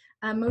bottle.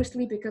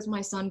 Mostly because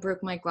my son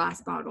broke my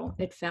glass bottle.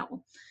 It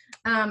fell.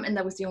 And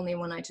that was the only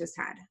one I just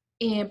had.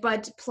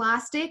 But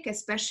plastic,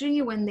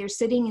 especially when they're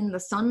sitting in the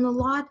sun a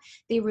lot,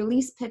 they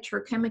release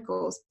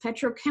petrochemicals.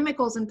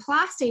 Petrochemicals and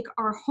plastic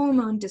are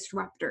hormone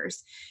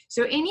disruptors.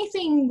 So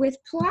anything with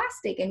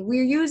plastic, and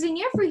we're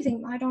using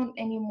everything. I don't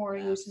anymore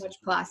use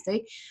much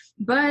plastic,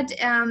 but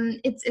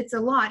it's a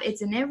lot.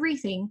 It's in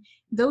everything.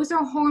 Those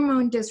are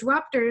hormone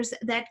disruptors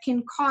that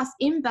can cause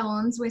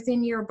imbalance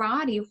within your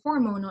body,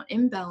 hormonal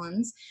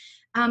imbalance,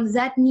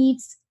 that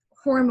needs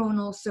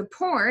hormonal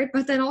support,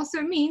 but that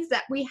also means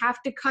that we have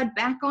to cut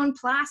back on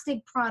plastic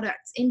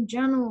products in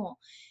general.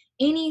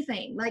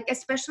 Anything, like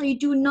especially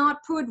do not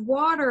put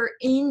water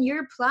in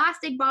your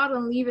plastic bottle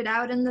and leave it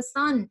out in the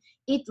sun.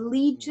 It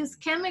leaches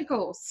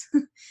chemicals.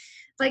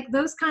 Like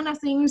those kind of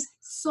things.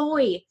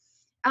 Soy.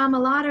 A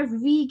lot of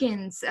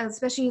vegans,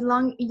 especially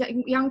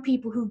young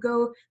people who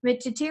go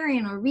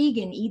vegetarian or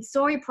vegan, eat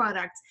soy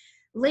products.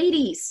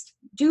 Ladies,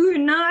 do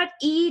not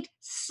eat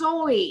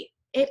soy.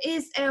 It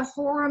is a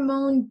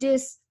hormone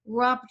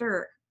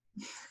disruptor,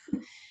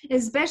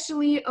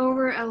 especially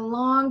over a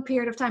long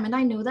period of time. And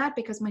I know that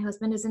because my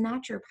husband is a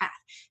naturopath.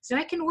 So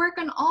I can work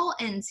on all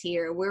ends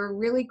here. We're a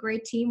really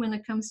great team when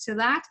it comes to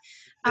that.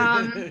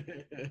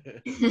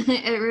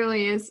 It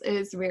really is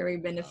very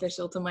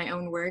beneficial to my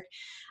own work.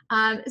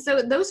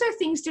 So those are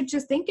things to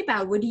just think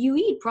about. What do you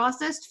eat?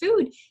 Processed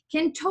food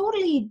can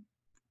totally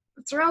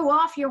throw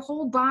off your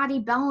whole body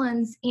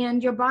balance,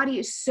 and your body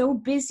is so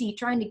busy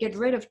trying to get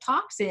rid of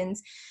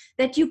toxins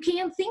that you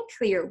can't think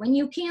clear. When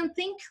you can't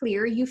think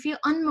clear, you feel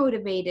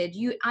unmotivated.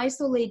 You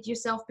isolate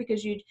yourself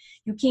because you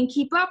can't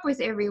keep up with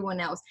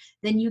everyone else.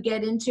 Then you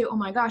get into, oh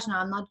my gosh,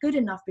 now I'm not good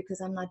enough because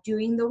I'm not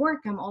doing the work.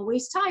 I'm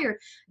always tired.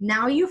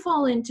 Now you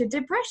fall into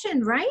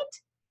depression, right?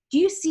 Do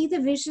you see the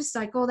vicious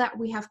cycle that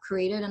we have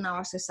created in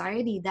our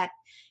society that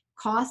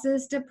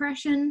causes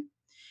depression?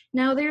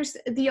 Now, there's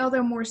the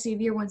other more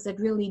severe ones that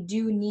really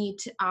do need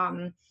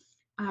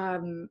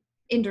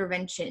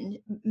intervention,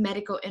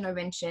 medical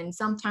intervention.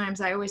 Sometimes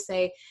I always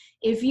say,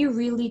 if you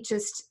really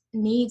just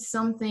need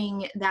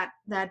something that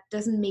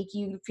doesn't make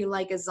you feel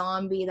like a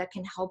zombie, that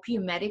can help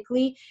you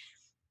medically,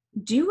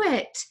 do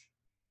it.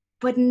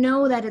 But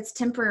know that it's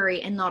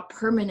temporary and not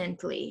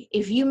permanently.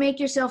 If you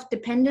make yourself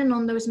dependent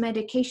on those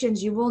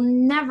medications, you will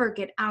never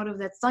get out of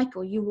that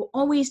cycle. You will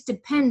always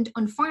depend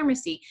on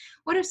pharmacy.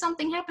 What if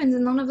something happens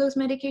and none of those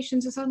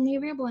medications are suddenly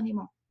available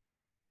anymore?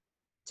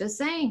 Just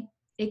saying,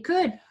 it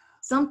could.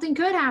 Something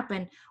could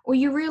happen. Or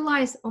you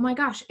realize, oh my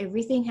gosh,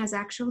 everything has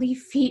actually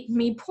fed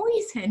me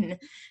poison,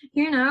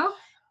 you know?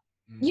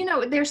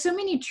 There's so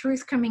many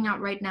truths coming out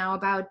right now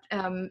about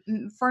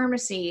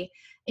pharmacy,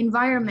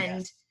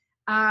 environment,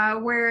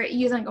 Yes. Where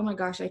you think, oh my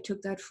gosh, I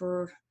took that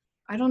for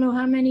I don't know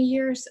how many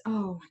years.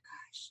 Oh my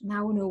gosh,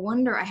 now no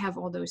wonder I have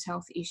all those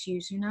health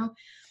issues,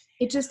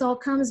 It just all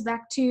comes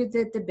back to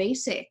the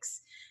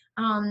basics.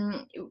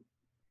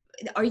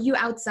 Are you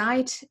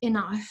outside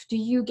enough? Do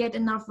you get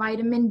enough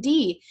vitamin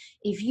D?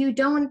 If you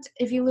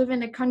live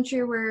in a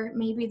country where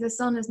maybe the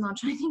sun is not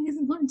shining as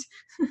much,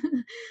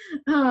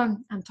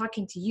 I'm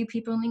talking to you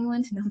people in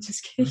England. No, I'm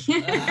just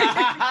kidding.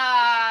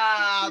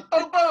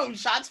 Boom, boom,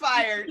 shots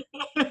fired.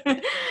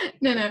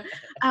 No.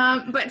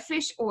 But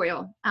fish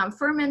oil,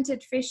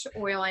 fermented fish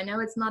oil. I know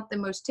it's not the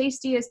most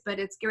tastiest, but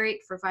it's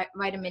great for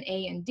vitamin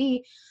A and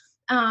D.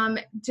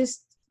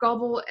 Just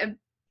gobble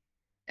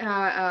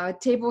a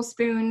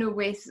tablespoon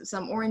with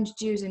some orange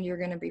juice and you're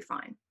going to be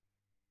fine.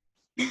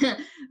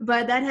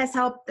 But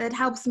that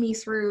helps me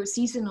through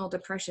seasonal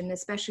depression,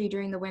 especially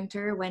during the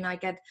winter when I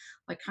get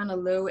like kind of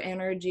low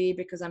energy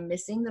because I'm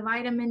missing the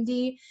vitamin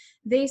D.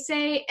 They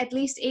say at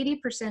least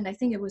 80%, I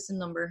think it was the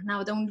number.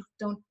 Now don't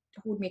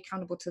hold me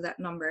accountable to that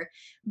number,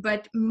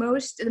 but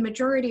the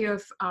majority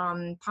of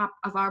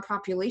our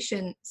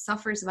population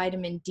suffers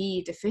vitamin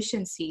D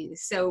deficiency.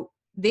 So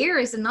there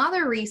is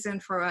another reason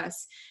for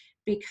us,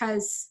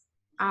 because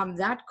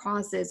that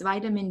causes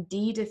vitamin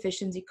D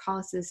deficiency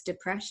causes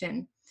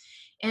depression.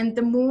 And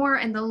the more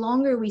and the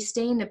longer we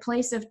stay in a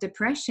place of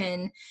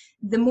depression,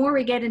 the more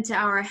we get into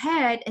our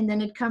head, and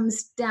then it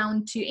comes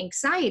down to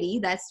anxiety.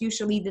 That's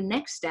usually the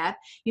next step.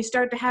 You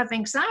start to have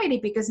anxiety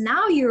because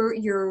now you're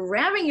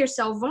revving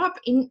yourself up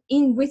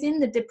within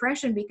the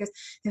depression because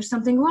there's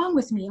something wrong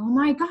with me. Oh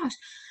my gosh.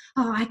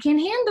 Oh, I can't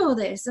handle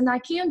this and I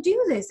can't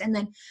do this. And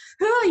then,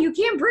 you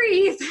can't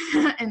breathe.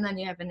 And then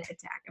you have a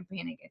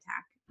panic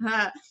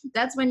attack.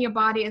 That's when your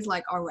body is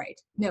like, all right,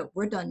 no,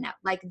 we're done now.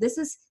 Like, this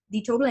is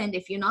the total end.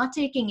 If you're not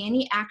taking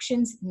any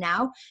actions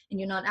now and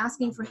you're not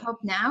asking for help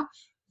now,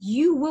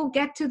 you will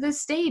get to the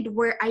state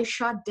where I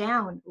shut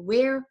down,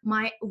 where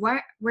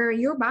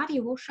your body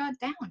will shut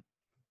down.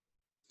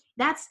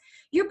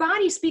 Your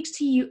body speaks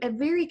to you a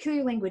very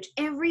clear language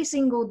every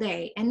single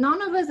day, and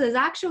none of us is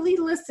actually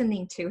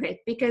listening to it,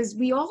 because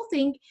we all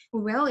think,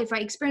 well, if I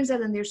experience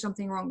that, then there's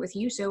something wrong with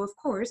you. So of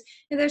course,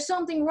 if there's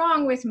something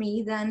wrong with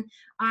me, then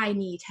I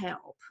need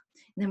help.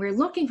 And then we're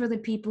looking for the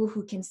people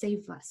who can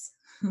save us.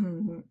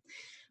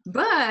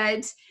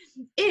 But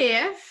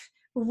if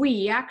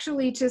we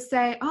actually just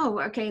say, oh,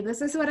 okay,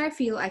 this is what I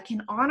feel, I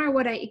can honor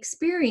what I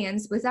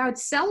experience without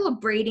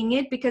celebrating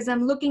it because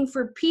I'm looking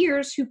for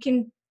peers who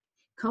can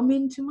come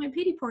into my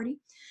pity party.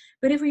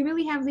 But if we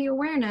really have the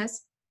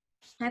awareness,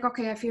 like,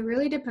 okay, I feel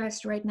really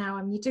depressed right now.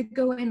 I need to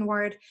go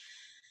inward.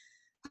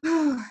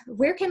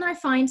 Where can I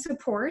find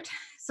support?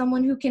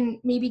 Someone who can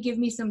maybe give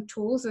me some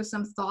tools or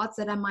some thoughts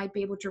that I might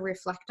be able to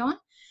reflect on.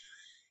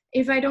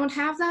 If I don't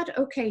have that,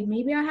 okay,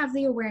 maybe I have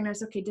the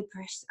awareness, okay,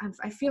 depressed.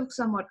 I feel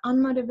somewhat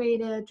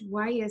unmotivated.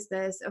 Why is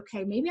this?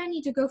 Okay, maybe I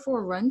need to go for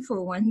a run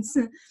for once.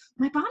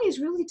 My body is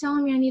really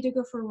telling me I need to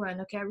go for a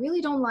run. Okay, I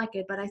really don't like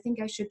it, but I think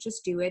I should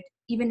just do it,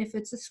 even if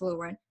it's a slow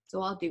run.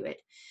 So I'll do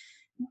it.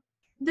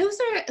 Those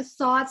are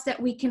thoughts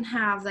that we can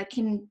have that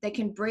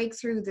can break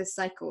through this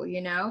cycle,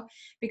 you know,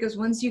 because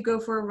once you go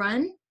for a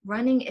run,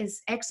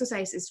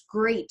 exercise is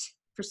great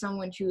for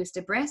someone who is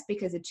depressed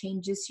because it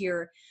changes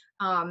your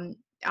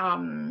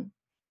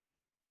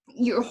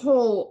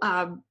whole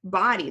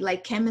body,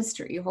 like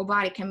chemistry. Your whole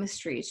body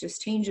chemistry is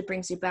just changed. It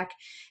brings you back.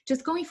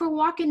 Just going for a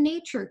walk in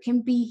nature can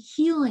be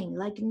healing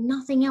like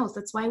nothing else.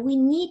 That's why we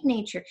need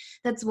nature.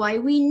 That's why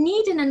we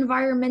need an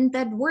environment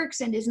that works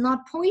and is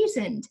not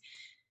poisoned,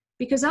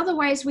 because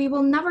otherwise we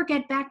will never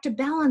get back to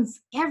balance.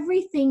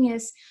 Everything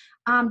is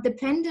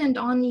dependent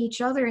on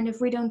each other, and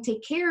if we don't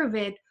take care of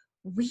it,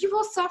 we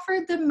will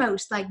suffer the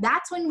most. Like,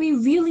 that's when we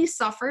really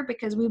suffer,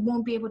 because we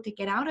won't be able to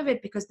get out of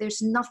it, because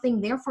there's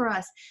nothing there for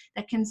us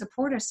that can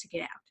support us to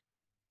get out.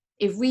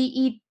 If we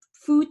eat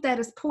food that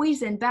is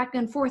poisoned back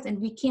and forth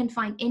and we can't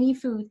find any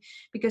food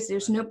because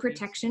there's no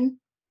protection,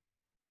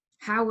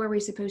 how are we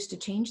supposed to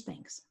change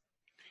things?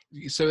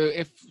 So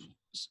if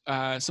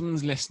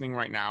someone's listening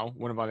right now,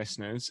 one of our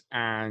listeners,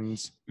 and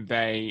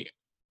they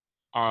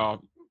are,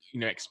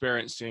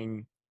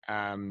 experiencing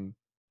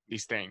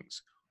these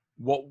things,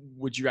 what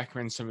would you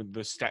recommend some of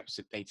the steps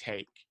that they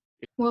take?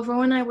 Well, for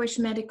one, I wish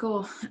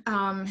medical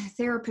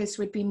therapists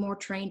would be more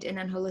trained in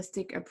a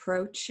holistic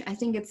approach. I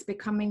think it's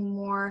becoming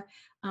more,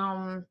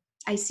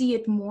 I see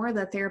it more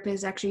that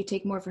therapists actually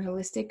take more of a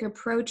holistic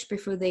approach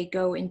before they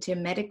go into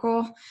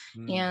medical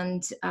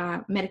and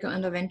medical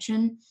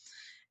intervention.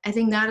 I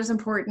think that is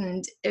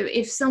important.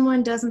 If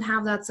someone doesn't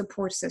have that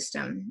support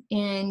system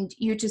and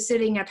you're just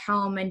sitting at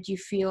home and you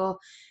feel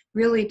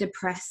really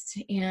depressed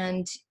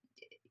and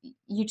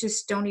you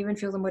just don't even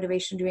feel the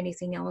motivation to do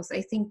anything else,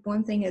 I think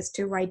one thing is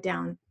to write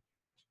down.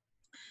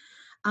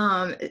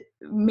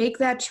 Make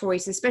that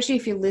choice, especially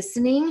if you're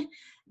listening,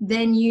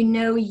 then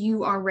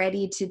you are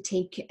ready to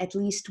take at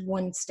least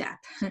one step.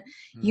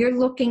 You're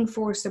looking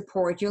for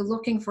support. You're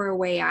looking for a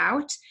way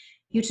out.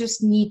 You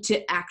just need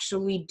to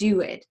actually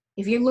do it.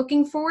 If you're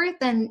looking for it,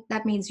 then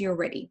that means you're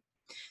ready.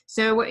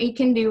 So what you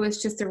can do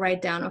is just to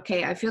write down,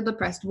 okay, I feel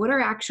depressed. What are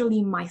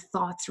actually my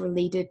thoughts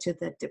related to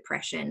the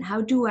depression?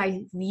 How do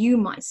I view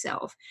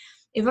myself?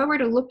 If I were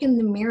to look in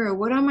the mirror,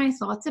 what are my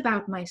thoughts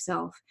about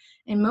myself?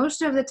 And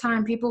most of the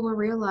time people will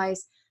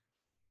realize,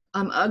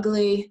 I'm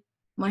ugly,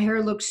 my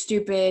hair looks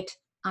stupid,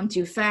 I'm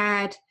too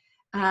fat,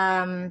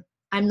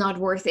 I'm not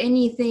worth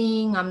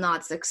anything, I'm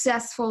not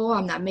successful,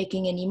 I'm not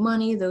making any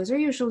money. Those are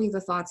usually the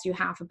thoughts you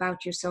have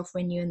about yourself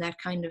when you're in that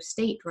kind of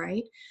state,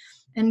 right?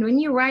 And when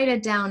you write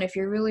it down, if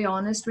you're really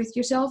honest with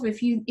yourself,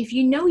 if you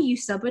know you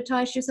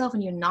sabotage yourself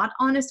and you're not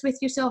honest with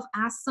yourself,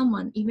 ask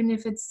someone, even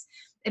if it's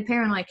a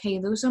parent, like, hey,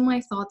 those are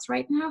my thoughts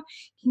right now.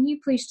 Can you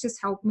please just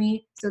help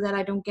me so that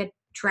I don't get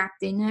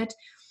trapped in it?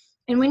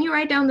 And when you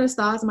write down those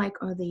thoughts, I'm like,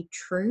 are they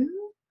true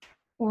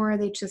or are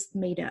they just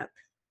made up?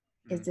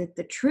 Is it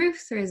the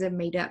truth or is it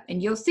made up?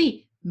 And you'll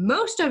see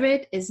most of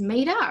it is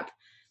made up.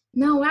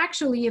 No,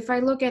 actually, if I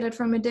look at it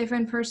from a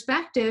different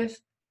perspective,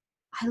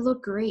 I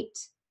look great.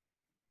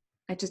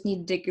 I just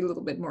need to take a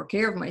little bit more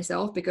care of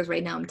myself because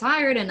right now I'm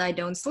tired and I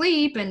don't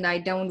sleep and I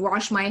don't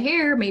wash my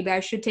hair. Maybe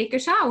I should take a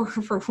shower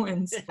for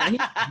once.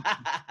 Right?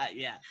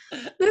 Yeah.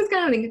 Those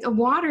kind of things.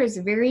 Water is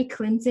very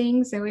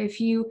cleansing. So if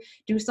you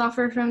do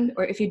suffer from,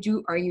 or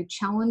are you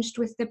challenged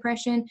with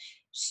depression,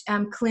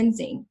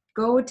 cleansing.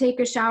 Go take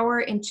a shower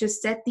and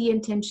just set the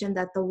intention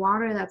that the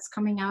water that's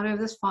coming out of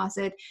this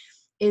faucet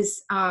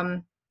is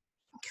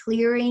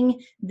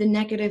clearing the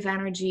negative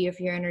energy of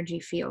your energy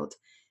field.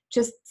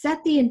 Just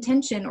set the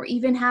intention, or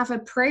even have a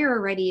prayer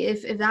ready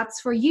if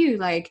that's for you.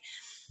 Like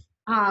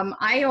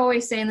I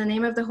always say, in the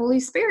name of the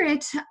Holy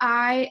Spirit,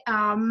 I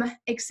am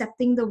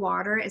accepting the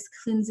water as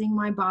cleansing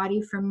my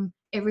body from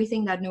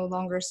everything that no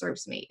longer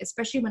serves me,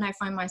 especially when I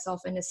find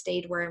myself in a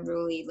state where I'm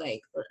really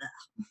like,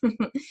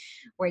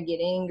 where I get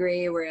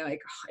angry, where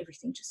like, oh,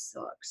 everything just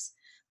sucks.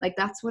 Like,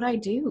 that's what I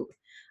do.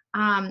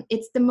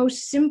 It's the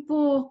most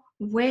simple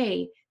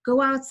way. Go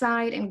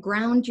outside and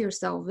ground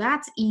yourself.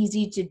 That's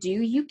easy to do.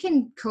 You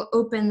can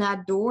open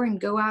that door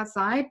and go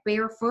outside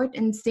barefoot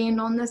and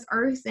stand on this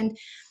earth and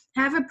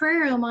have a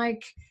prayer. I'm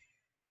like,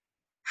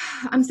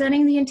 I'm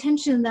setting the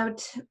intention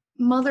that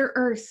Mother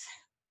Earth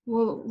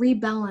will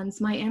rebalance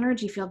my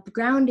energy field.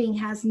 Grounding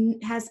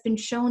has been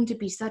shown to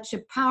be such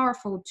a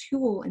powerful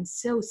tool and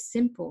so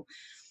simple.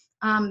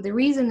 The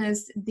reason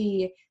is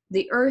the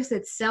earth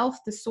itself,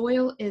 the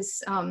soil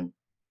is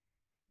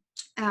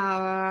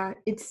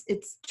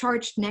it's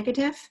charged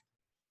negative.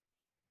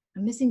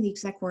 I'm missing the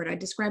exact word. I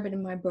describe it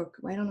in my book.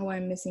 I don't know why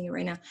I'm missing it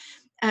right now.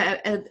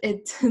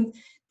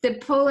 The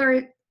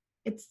polar,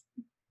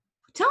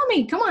 tell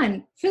me, come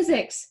on,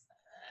 physics.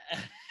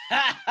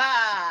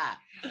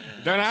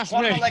 Don't ask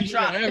Quantum me.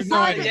 electronics. I have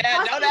no idea.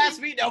 Yeah, don't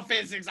ask me no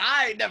physics.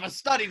 I ain't never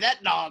studied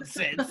that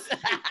nonsense.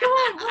 Come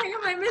on, why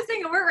am I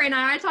missing a word right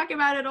now? I talk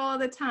about it all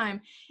the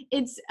time.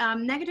 It's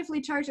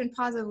negatively charged and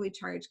positively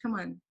charged. Come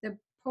on, the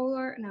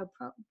polar,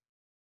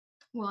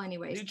 well,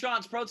 anyways.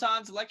 Neutrons,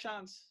 protons,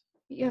 electrons.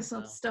 Yes,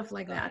 No. stuff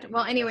like that. Sorry,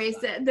 Well, anyways,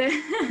 Sorry,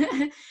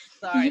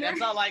 your-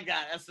 that's all I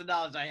got. That's the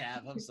knowledge I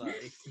have. I'm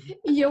sorry.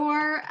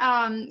 your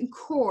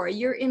core,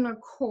 your inner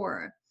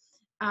core,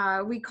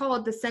 we call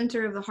it the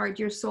center of the heart.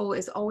 Your soul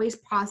is always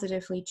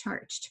positively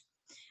charged.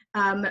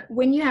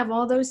 When you have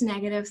all those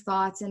negative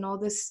thoughts and all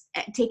this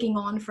taking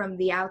on from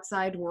the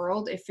outside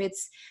world, if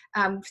it's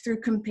through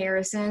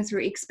comparison,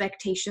 through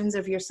expectations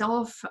of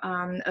yourself,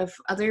 of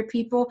other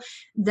people,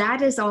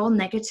 that is all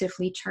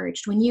negatively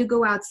charged. When you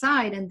go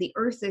outside and the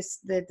earth is,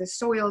 the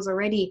soil is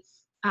already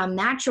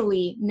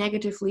naturally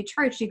negatively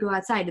charged, you go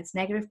outside, it's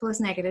negative plus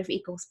negative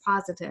equals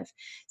positive.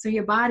 So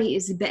your body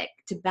is back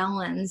to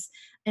balance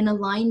in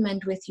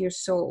alignment with your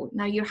soul.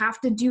 Now you have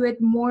to do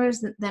it more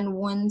than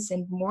once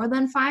and more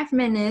than 5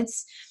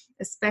 minutes,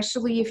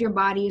 especially if your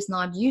body is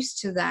not used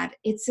to that.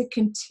 It's a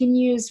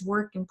continuous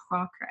work in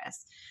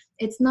progress.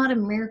 It's not a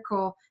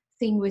miracle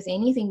thing with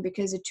anything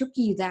because it took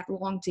you that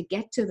long to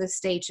get to the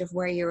stage of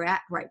where you're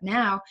at right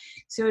now.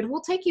 So it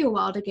will take you a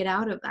while to get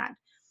out of that.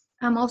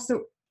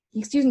 Also,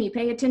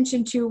 pay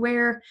attention to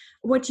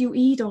what you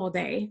eat all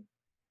day.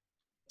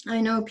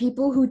 I know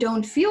people who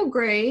don't feel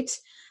great,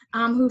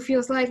 who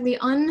feel slightly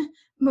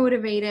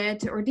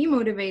unmotivated or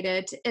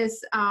demotivated,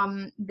 is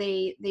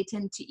they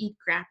tend to eat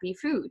crappy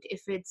food.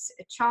 If it's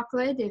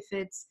chocolate, if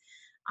it's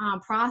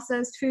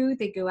processed food,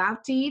 they go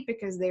out to eat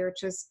because they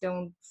just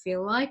don't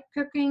feel like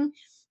cooking.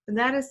 But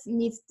that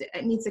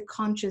needs a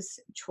conscious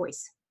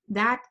choice.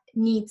 That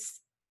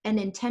needs an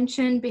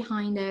intention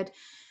behind it.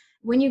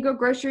 When you go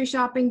grocery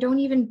shopping, don't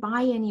even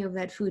buy any of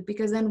that food,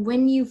 because then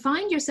when you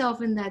find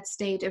yourself in that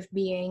state of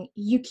being,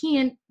 you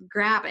can't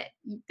grab it.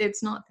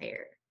 It's not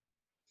there.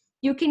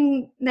 You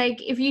can,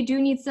 if you do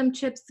need some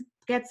chips,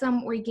 get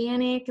some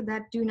organic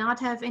that do not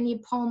have any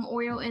palm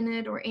oil in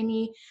it or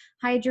any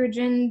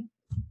hydrogen,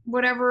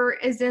 whatever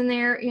is in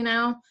there,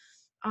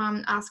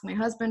 Ask my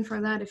husband for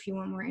that if you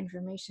want more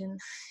information.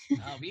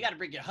 Oh, you got to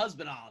bring your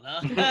husband on,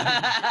 huh?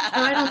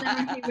 Oh, I don't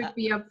think he would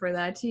be up for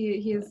that.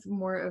 He is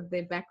more of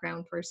the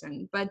background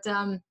person. But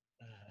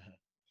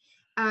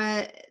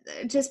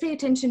just pay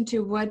attention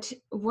to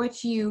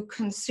what you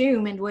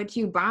consume and what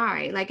you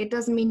buy. Like, it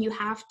doesn't mean you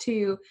have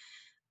to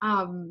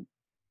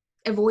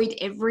avoid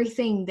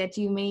everything that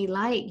you may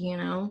like,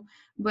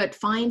 but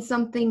find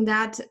something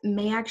that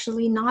may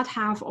actually not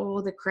have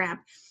all the crap.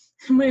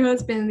 My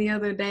husband, the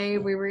other day,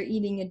 we were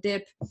eating a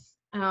dip,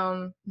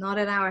 not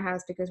at our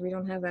house because we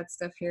don't have that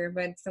stuff here,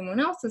 but someone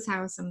else's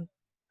house. I'm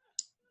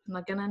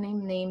not gonna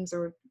name names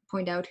or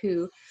point out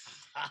who,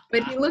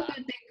 but he looked at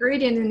the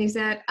ingredients and he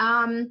said,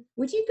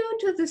 would you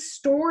go to the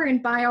store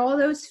and buy all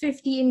those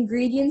 50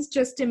 ingredients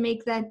just to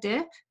make that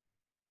dip?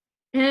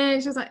 And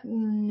it's just like,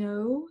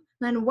 no.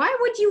 Then why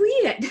would you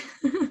eat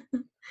it?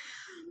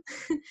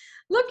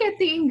 Look at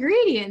the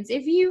ingredients.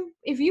 If you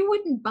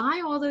wouldn't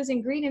buy all those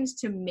ingredients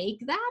to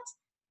make that,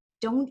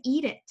 don't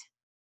eat it.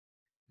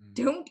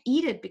 Don't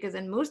eat it, because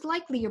then most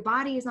likely your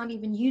body is not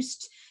even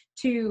used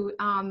to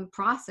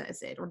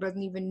process it or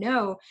doesn't even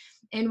know.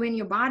 And when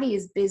your body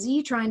is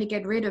busy trying to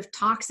get rid of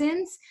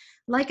toxins,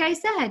 like I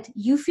said,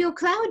 you feel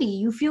cloudy,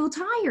 you feel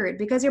tired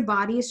because your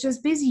body is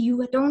just busy.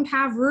 You don't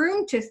have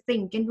room to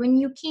think. And when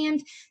you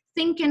can't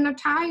think and are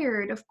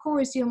tired, of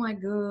course, you're like,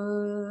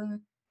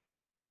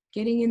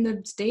 getting in the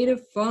state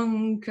of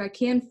funk. I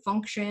can't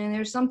function.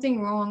 There's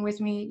something wrong with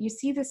me. You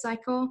see the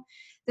cycle?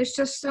 There's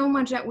just so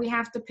much that we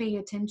have to pay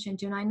attention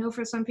to. And I know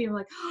for some people,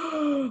 like,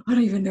 oh, I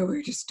don't even know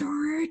where to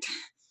start.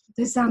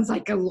 This sounds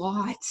like a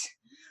lot.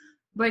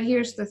 But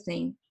here's the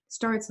thing.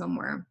 Start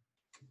somewhere.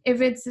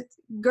 If it's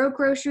go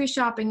grocery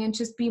shopping and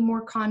just be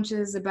more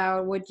conscious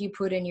about what you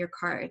put in your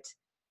cart.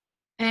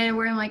 And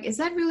we're like, is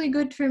that really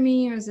good for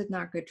me or is it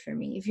not good for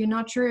me? If you're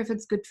not sure if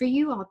it's good for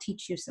you, I'll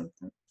teach you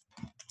something.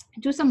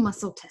 Do some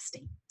muscle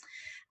testing.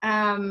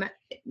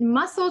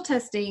 Muscle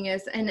testing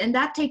is, and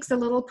that takes a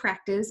little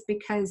practice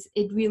because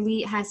it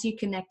really has you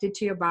connected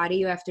to your body.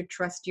 You have to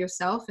trust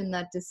yourself in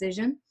that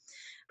decision.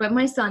 But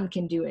my son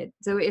can do it.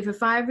 So if a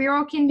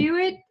 5-year-old can do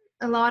it,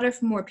 a lot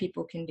of more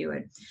people can do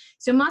it.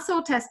 So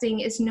muscle testing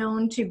is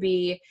known to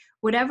be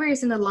whatever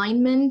is in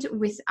alignment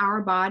with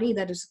our body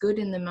that is good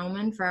in the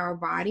moment for our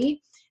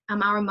body.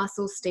 Our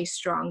muscles stay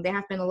strong. There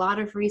have been a lot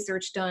of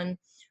research done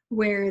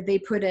where they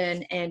put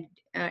a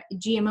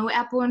GMO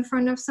apple in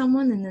front of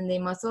someone and then they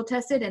muscle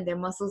tested and their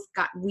muscles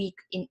got weak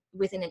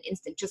within an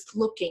instant just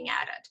looking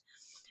at it.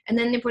 And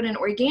then they put an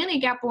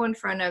organic apple in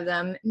front of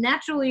them,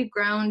 naturally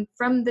grown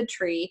from the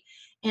tree,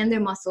 and their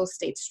muscles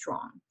stayed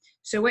strong.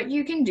 So what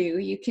you can do,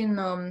 you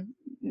can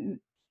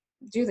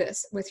do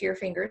this with your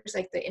fingers,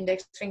 like the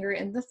index finger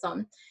and the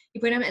thumb.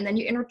 You put them and then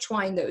you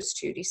intertwine those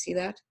two. Do you see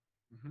that?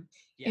 Mm-hmm.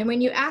 Yeah. And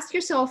when you ask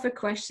yourself a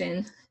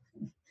question,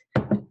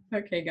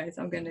 Okay, guys,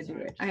 I'm gonna do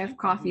it. I have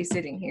coffee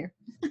sitting here.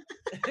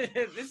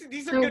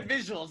 These are good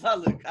visuals, huh,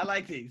 Luke? I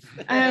like these.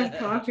 I have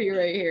coffee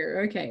right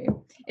here. Okay,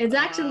 it's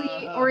actually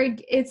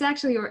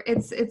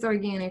it's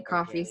organic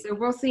coffee, so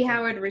we'll see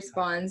how it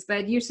responds.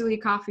 But usually,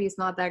 coffee is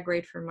not that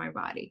great for my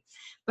body.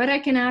 But I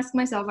can ask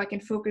myself, I can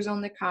focus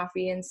on the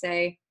coffee and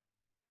say,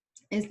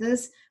 is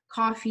this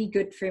coffee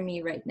good for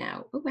me right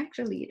now? Oh,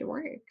 actually, it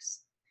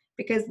works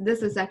because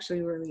this is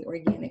actually really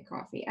organic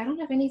coffee. I don't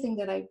have anything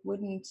that I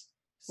wouldn't.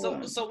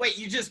 So wait,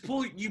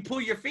 you pull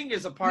your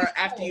fingers apart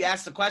after you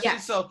ask the question.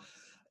 Yes. So,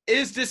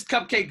 is this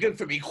cupcake good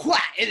for me?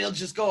 And it'll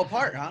just go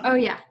apart, huh? Oh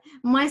yeah,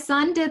 my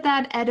son did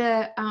that at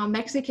a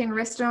Mexican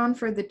restaurant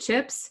for the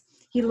chips.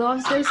 He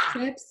loves those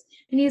chips,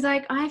 and he's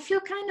like, I feel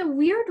kind of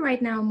weird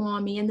right now,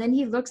 mommy. And then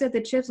he looks at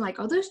the chips like,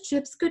 oh, those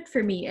chips good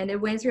for me. And it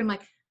went through him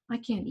like, I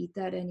can't eat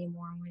that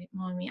anymore,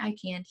 mommy. I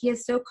can't. He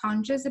is so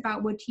conscious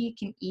about what he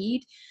can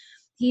eat.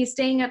 He's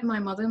staying at my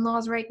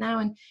mother-in-law's right now,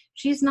 and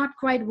she's not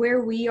quite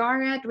where we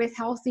are at with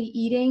healthy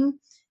eating.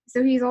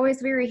 So he's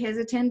always very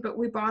hesitant, but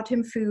we bought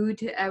him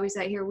food. We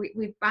said, here,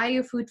 we buy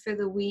you food for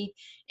the week.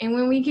 And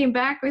when we came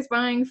back with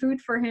buying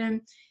food for him,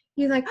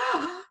 he's like,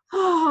 oh,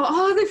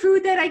 all the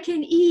food that I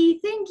can eat.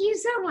 Thank you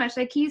so much.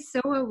 Like, he's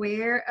so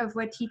aware of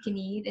what he can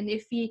eat. And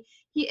if he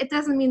it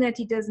doesn't mean that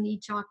he doesn't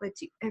eat chocolate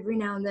every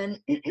now and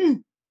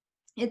then.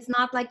 It's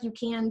not like you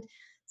can't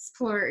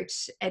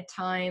splurge at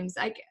times.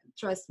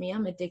 Trust me,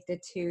 I'm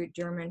addicted to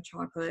German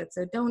chocolate,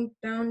 so don't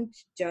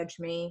judge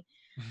me.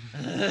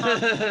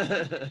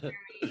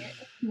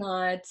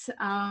 Not.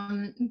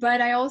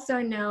 But I also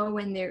know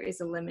when there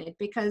is a limit,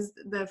 because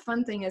the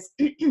fun thing is,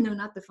 no,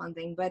 not the fun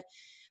thing, but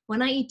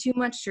when I eat too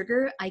much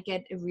sugar, I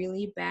get a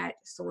really bad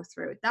sore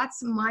throat.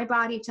 That's my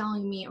body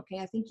telling me, okay,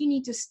 I think you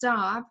need to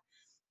stop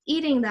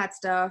eating that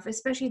stuff,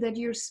 especially that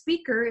your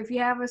speaker, if you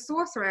have a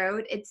sore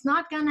throat, it's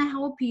not going to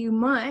help you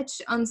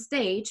much on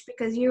stage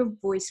because your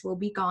voice will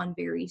be gone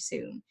very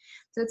soon.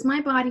 So it's my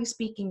body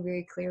speaking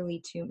very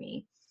clearly to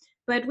me.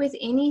 But with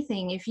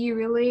anything, if you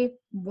really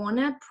want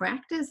to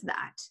practice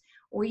that,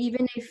 or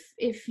even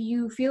if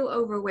you feel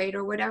overweight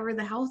or whatever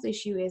the health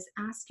issue is,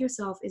 ask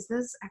yourself, is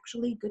this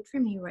actually good for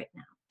me right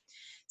now?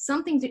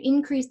 Something to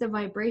increase the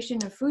vibration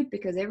of food,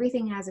 because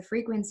everything has a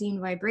frequency and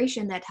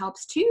vibration that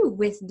helps too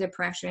with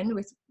depression,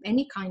 with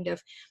any kind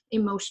of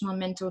emotional,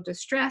 mental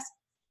distress.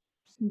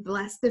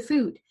 Bless the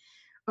food.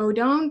 Oh,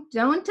 don't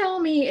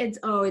tell me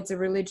it's a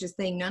religious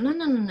thing.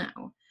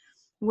 No.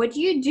 What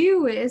you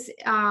do is,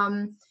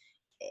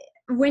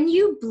 when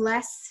you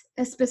bless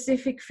a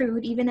specific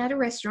food, even at a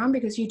restaurant,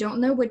 because you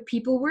don't know what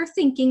people were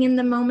thinking in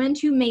the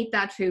moment who made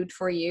that food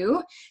for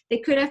you. They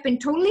could have been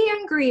totally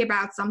angry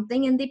about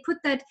something, and they put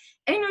that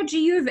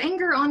energy of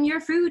anger on your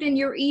food and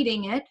you're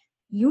eating it.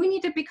 You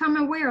need to become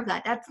aware of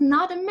that. That's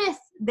not a myth.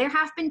 There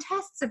have been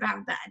tests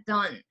about that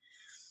done.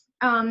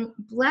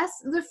 Bless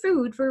the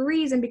food for a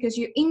reason, because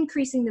you're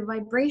increasing the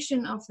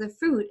vibration of the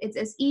food. It's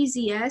as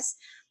easy as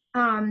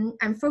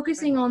I'm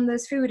focusing on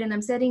this food and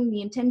I'm setting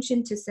the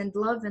intention to send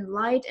love and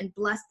light and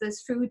bless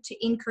this food to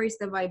increase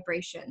the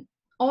vibration.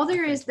 All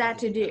there is that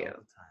to do.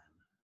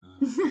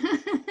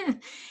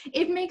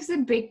 It makes a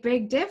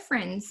big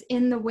difference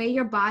in the way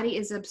your body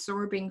is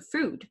absorbing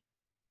food.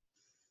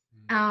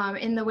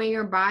 In the way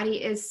your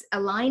body is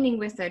aligning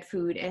with that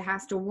food. It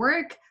has to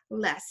work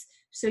less,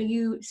 so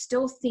you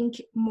still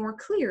think more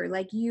clear.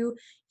 Like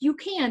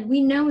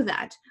we know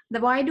that.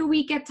 Why do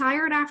we get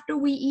tired after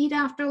we eat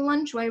after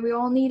lunch? Why we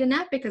all need a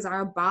nap? Because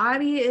our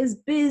body is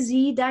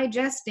busy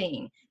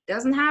digesting,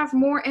 doesn't have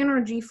more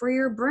energy for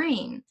your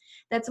brain.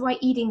 That's why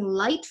eating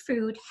light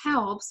food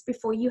helps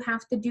before you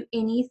have to do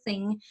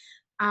anything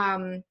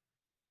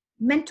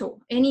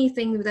mental,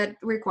 anything that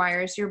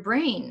requires your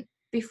brain.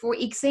 Before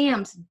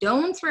exams,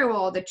 don't throw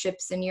all the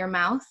chips in your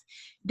mouth.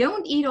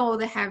 Don't eat all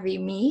the heavy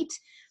meat,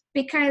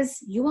 because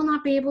you will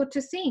not be able to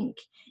think.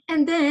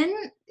 And then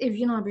if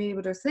you're not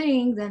able to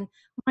think, then,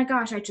 oh my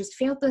gosh, I just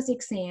failed this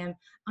exam.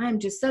 I'm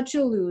just such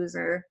a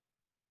loser.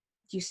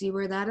 Do you see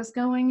where that is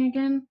going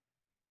again?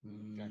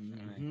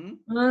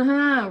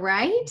 Mm-hmm.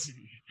 Right?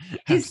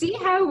 You see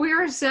how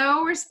we're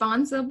so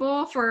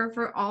responsible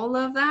for all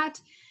of that?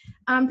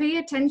 Pay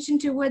attention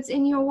to what's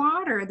in your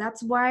water.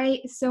 That's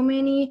why so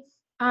many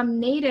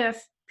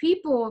native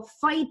people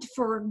fight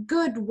for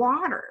good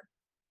water.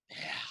 Yeah,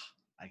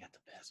 I got the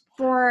best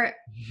water.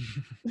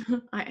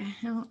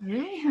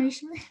 Really? Are you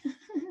sure?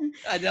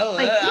 I know.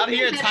 Like, out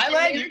here in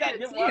Thailand, you got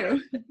good water.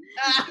 We think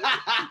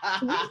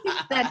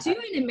that too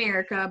in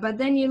America, but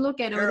then you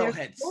look at there's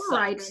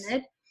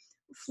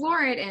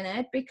fluoride in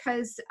it,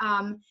 because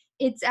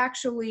it's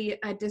actually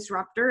a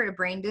disruptor, a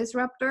brain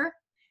disruptor.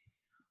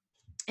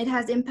 It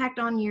has impact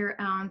on your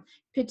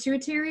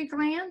pituitary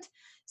gland.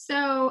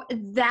 So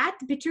that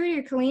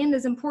pituitary gland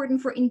is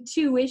important for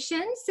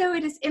intuition. So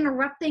it is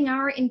interrupting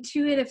our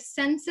intuitive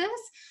senses.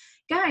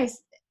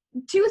 Guys,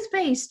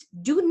 toothpaste,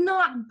 do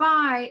not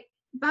buy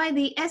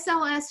the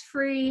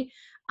SLS-free,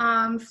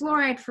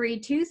 fluoride-free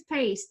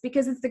toothpaste,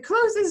 because it's the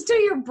closest to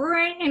your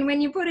brain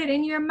when you put it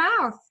in your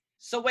mouth.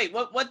 So wait,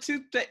 what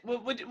toothpaste?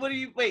 What do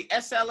you wait?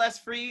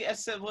 SLS free?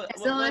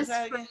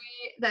 SLS free.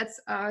 That's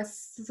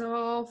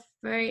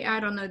sulfate. I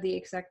don't know the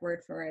exact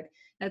word for it.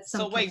 That's So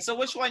something. wait, so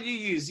which one you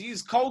use? You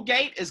use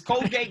Colgate? Is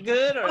Colgate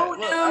good? Or Oh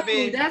no,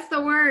 that's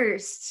the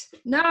worst.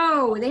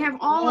 No, they have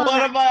all of what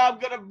that. am I? I'm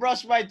gonna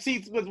brush my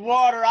teeth with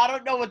water. I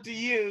don't know what to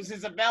use.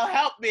 Isabel,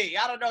 help me.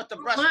 I don't know what to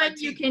brush my One,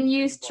 teeth. you can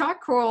use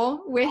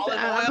charcoal with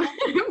Olive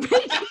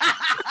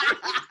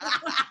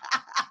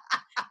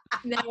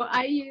No,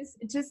 I use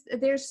just,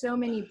 there's so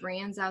many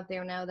brands out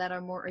there now that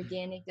are more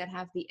organic that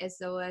have the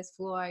SOS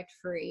fluoride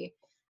free.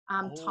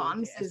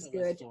 Tom's the is SOS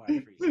good.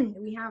 fluoride-free.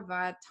 We have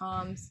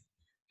Tom's.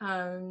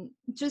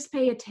 Just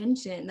pay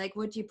attention, like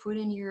what you put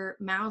in your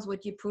mouth,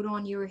 what you put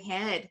on your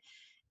head.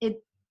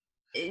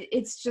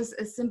 It's just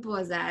as simple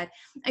as that.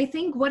 I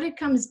think what it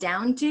comes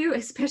down to,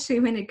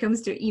 especially when it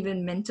comes to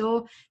even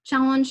mental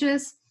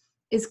challenges,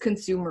 is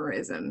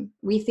consumerism.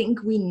 We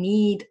think we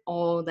need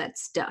all that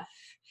stuff.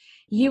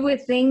 You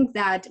would think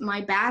that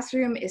my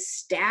bathroom is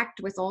stacked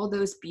with all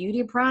those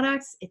beauty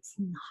products. It's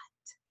not.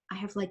 I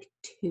have like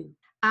 2.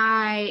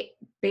 I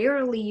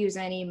barely use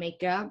any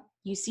makeup.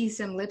 You see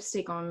some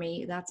lipstick on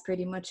me. That's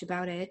pretty much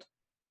about it.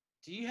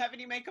 Do you have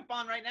any makeup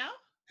on right now?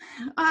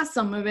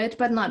 Some of it,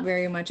 but not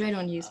very much. I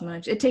don't use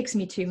much. It takes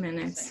me 2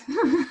 minutes.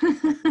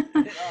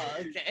 Oh,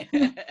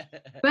 okay.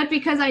 But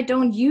because I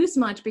don't use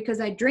much,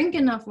 because I drink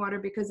enough water,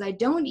 because I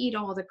don't eat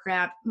all the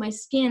crap, my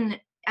skin,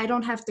 I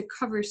don't have to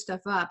cover stuff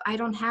up. I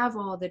don't have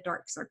all the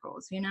dark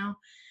circles, you know?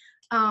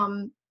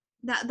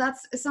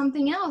 That's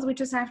something else we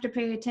just have to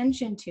pay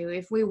attention to.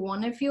 If we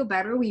want to feel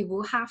better, we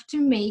will have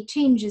to make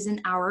changes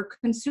in our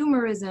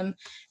consumerism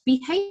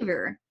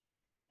behavior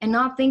and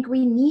not think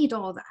we need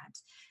all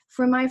that.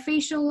 For my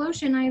facial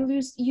lotion, I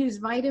use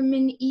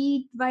vitamin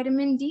E,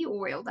 vitamin D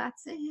oil.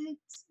 That's it.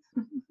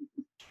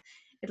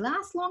 It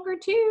lasts longer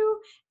too.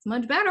 It's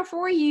much better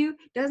for you.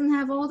 Doesn't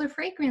have all the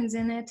fragrance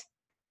in it.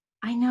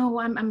 I know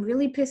I'm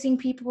really pissing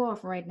people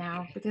off right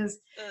now because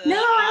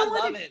I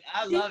love it.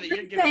 I love it.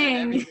 You're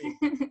giving me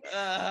everything.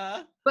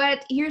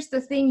 But here's the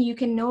thing: you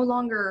can no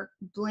longer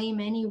blame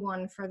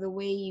anyone for the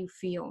way you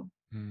feel.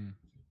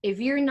 If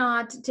you're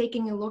not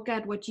taking a look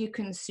at what you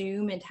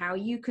consume and how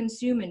you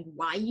consume and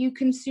why you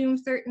consume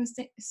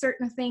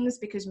certain things,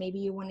 because maybe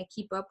you want to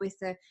keep up with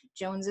the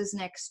Joneses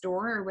next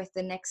door or with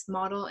the next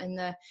model in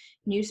the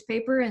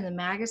newspaper and the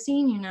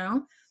magazine, you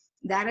know,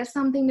 that is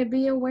something to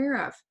be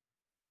aware of.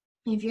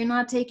 If you're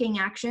not taking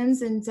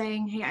actions and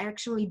saying, hey, I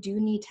actually do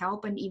need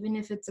help, and even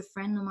if it's a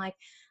friend, I'm like,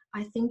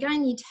 I think I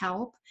need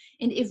help.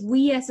 And if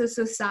we as a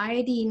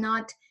society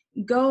not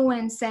go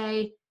and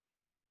say,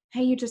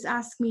 hey, you just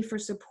asked me for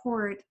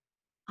support,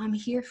 I'm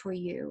here for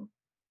you.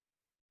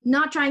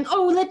 Not trying,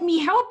 oh, let me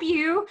help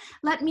you.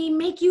 Let me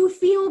make you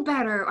feel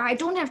better. I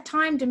don't have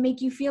time to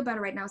make you feel better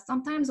right now.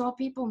 Sometimes all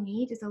people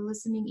need is a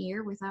listening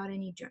ear without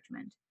any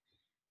judgment.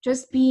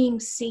 Just being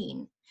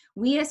seen.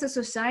 We as a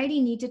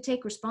society need to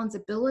take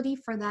responsibility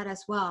for that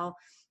as well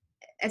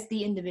as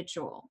the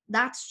individual.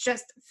 That's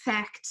just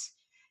fact.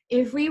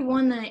 If we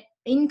want to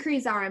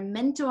increase our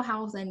mental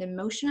health and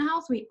emotional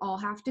health, we all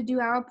have to do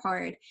our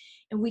part.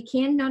 And we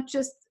cannot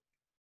just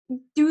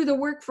do the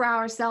work for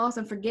ourselves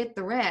and forget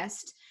the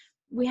rest.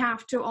 We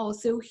have to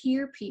also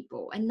hear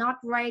people and not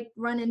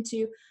run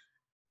into,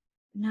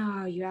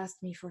 no, you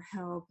asked me for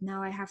help.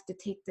 Now I have to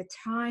take the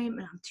time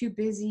and I'm too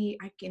busy.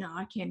 I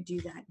can't do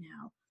that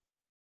now.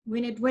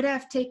 When it would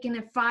have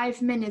taken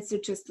 5 minutes to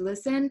just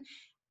listen,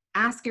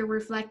 ask a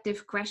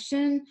reflective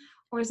question,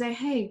 or say,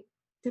 hey,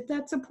 did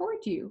that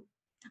support you?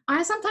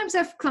 I sometimes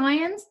have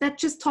clients that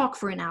just talk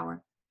for an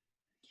hour.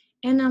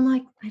 And I'm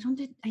like, I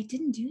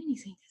didn't do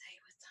anything today.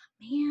 What's up,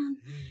 man?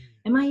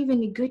 Am I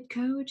even a good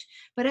coach?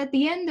 But at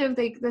the end of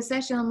the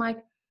session, I'm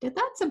like, did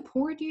that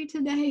support you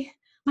today?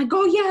 I'm like,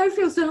 oh yeah, I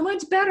feel so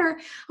much better.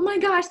 Oh my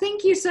gosh,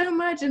 thank you so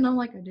much. And I'm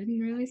like, I didn't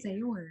really say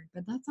a word,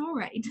 but that's all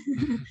right.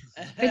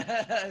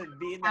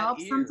 It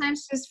helps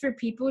sometimes just for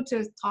people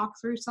to talk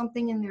through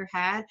something in their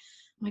head.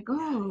 I'm like,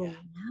 oh,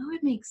 now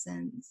it makes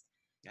sense.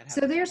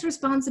 So there's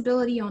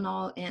responsibility on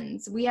all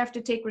ends. We have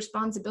to take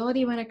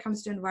responsibility when it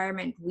comes to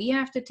environment. We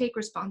have to take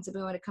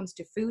responsibility when it comes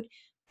to food.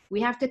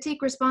 We have to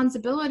take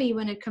responsibility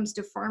when it comes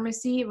to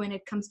pharmacy, when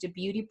it comes to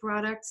beauty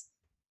products.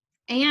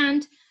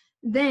 And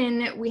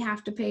then we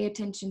have to pay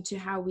attention to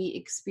how we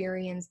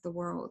experience the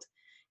world.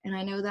 And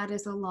I know that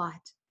is a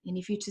lot. And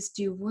if you just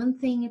do one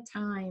thing at a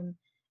time,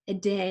 a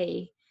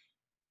day,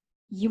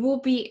 you will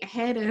be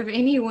ahead of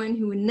anyone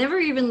who would never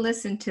even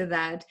listen to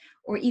that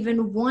or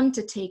even want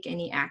to take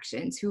any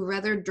actions, who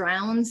rather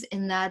drowns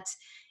in that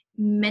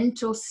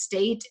mental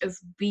state of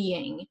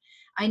being.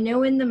 I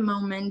know in the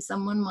moment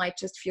someone might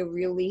just feel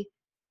really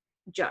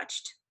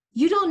judged.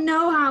 You don't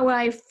know how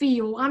I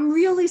feel. I'm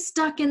really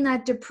stuck in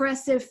that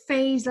depressive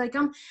phase. Like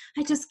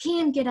I just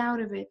can't get out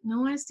of it.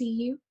 No, I see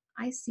you.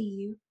 I see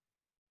you.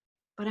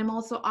 But I'm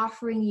also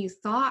offering you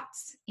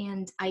thoughts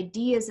and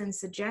ideas and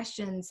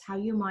suggestions how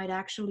you might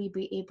actually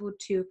be able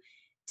to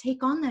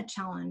take on that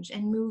challenge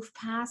and move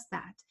past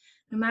that,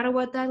 no matter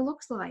what that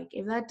looks like.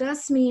 If that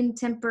does mean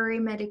temporary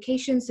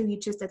medication, so you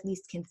just at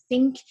least can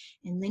think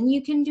and then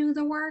you can do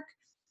the work,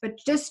 but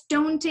just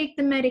don't take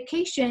the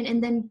medication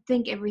and then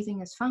think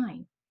everything is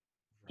fine.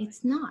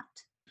 It's not,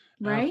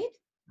 right?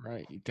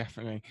 Right,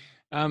 definitely.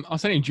 I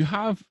was saying, do you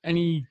have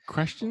any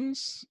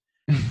questions?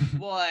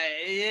 Boy,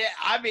 yeah,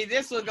 I mean,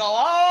 this will go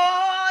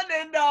on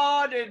and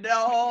on and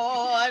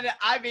on.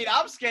 I mean,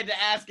 I'm scared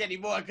to ask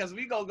anymore because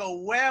we gonna go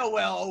well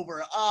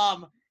over.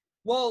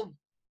 Well,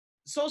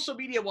 social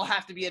media will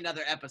have to be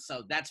another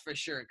episode, that's for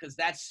sure, because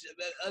that's.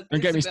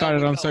 Don't get me Isabel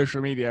started would on go-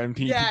 social media and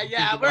people.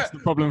 Yeah, That's the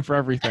problem for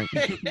everything.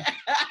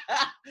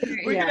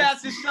 We're gonna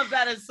have to shove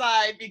that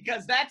aside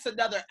because that's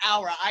another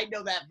hour. I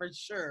know that for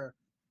sure.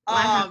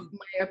 I have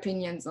my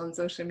opinions on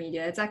social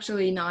media. It's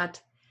actually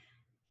not.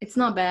 It's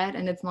not bad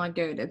and it's not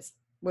good. It's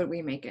what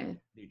we make it.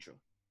 Neutral.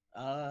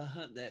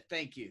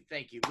 Thank you,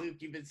 Luke.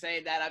 You've been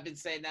saying that. I've been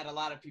saying that. A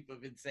lot of people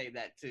have been saying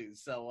that too.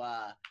 So,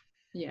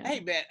 Yeah. hey,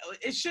 man,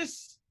 it's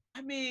just.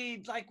 I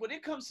mean, like when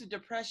it comes to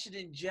depression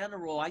in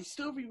general, I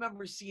still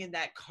remember seeing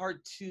that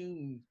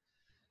cartoon.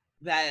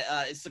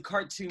 That it's the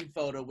cartoon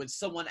photo with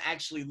someone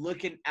actually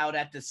looking out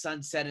at the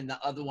sunset and the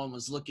other one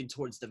was looking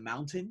towards the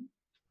mountain.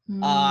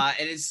 And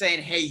it's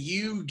saying, hey,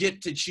 you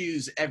get to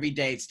choose every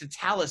day. It's the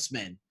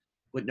talisman,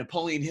 what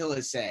Napoleon Hill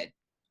has said.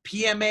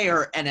 PMA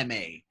or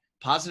NMA,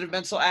 positive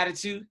mental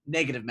attitude,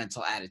 negative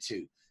mental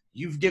attitude.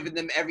 You've given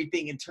them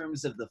everything in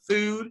terms of the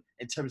food,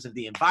 in terms of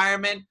the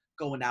environment,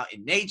 going out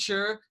in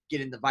nature,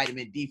 getting the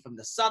vitamin D from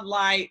the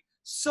sunlight,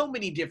 so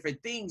many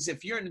different things.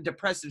 If you're in a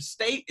depressive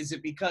state, is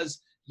it because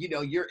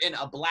you're in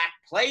a black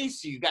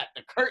place, you got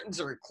the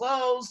curtains are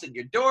closed and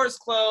your door's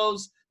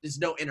closed, there's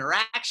no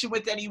interaction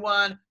with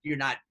anyone, you're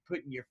not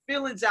putting your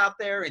feelings out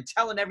there and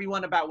telling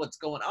everyone about what's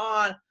going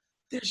on?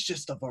 There's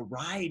just a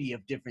variety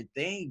of different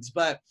things,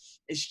 but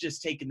it's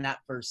just taking that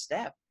first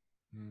step.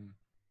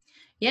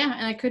 Yeah,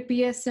 and it could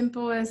be as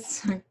simple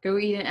as go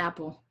eat an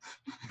apple.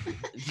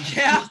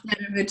 Yeah.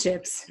 Instead of the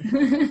chips.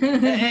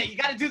 Hey, you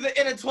got to do the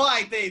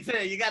intertwine thing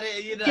too. You got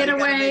to, Get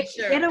away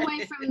sure.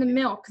 from the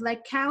milk,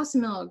 like cow's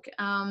milk.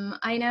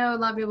 I know a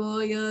lot of people,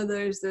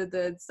 there's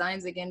the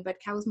signs again, but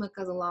cow's milk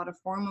has a lot of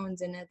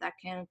hormones in it that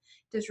can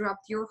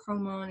disrupt your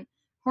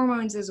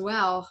hormones as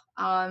well.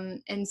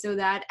 And so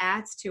that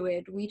adds to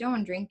it. We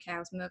don't drink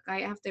cow's milk. I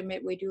have to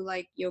admit, we do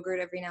like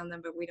yogurt every now and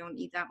then, but we don't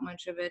eat that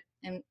much of it.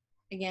 And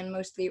again,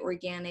 mostly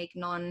organic,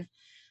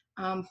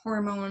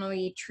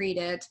 non-hormonally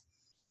treated.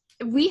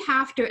 We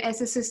have to,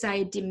 as a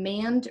society,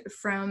 demand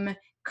from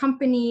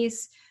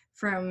companies,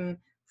 from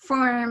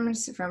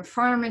farms, from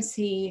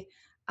pharmacy,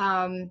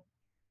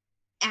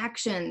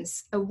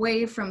 actions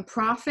away from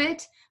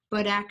profit,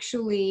 but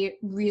actually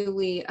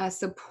really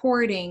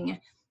supporting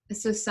a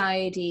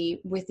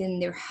society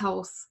within their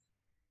health,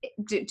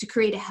 to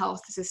create a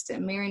health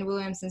system. Marianne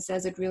Williamson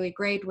says it really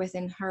great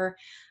within her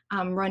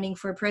running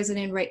for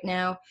president right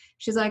now.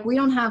 She's like, we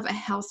don't have a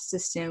health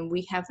system,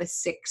 we have a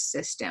sick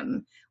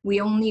system.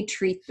 We only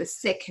treat the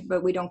sick,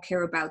 but we don't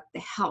care about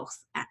the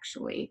health,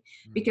 actually.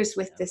 Because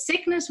with the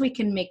sickness, we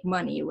can make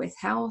money. With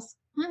health,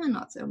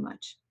 not so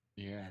much.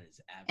 Yeah.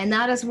 And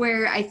that is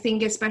where I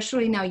think,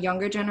 especially now,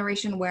 younger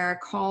generation, where I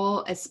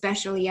call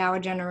especially our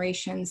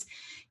generations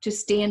to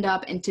stand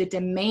up and to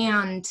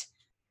demand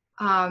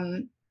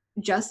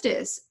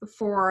justice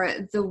for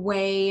the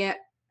way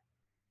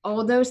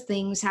all those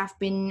things have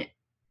been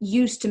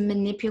used to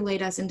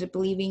manipulate us into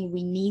believing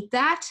we need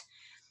that.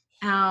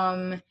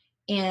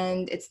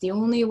 And it's the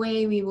only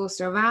way we will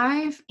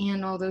survive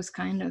and all those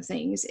kind of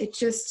things. It's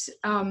just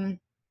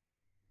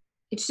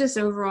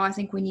overall, I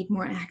think we need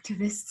more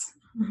activists.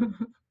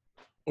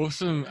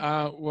 Awesome.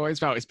 Well,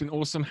 Isabel, it's been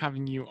awesome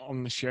having you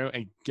on the show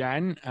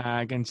again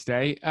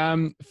today.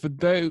 For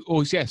those,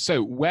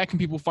 so where can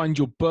people find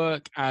your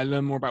book,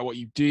 learn more about what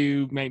you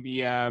do, maybe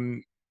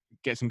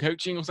get some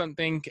coaching or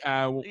something?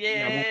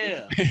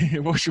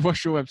 What's your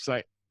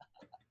website?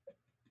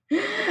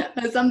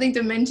 Something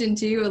to mention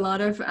too, a lot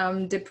of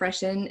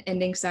depression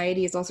and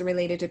anxiety is also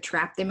related to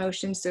trapped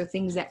emotions, so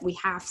things that we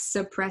have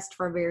suppressed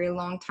for a very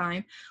long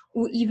time,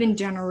 or even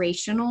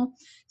generational.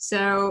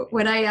 So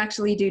what I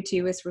actually do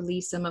too is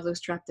release some of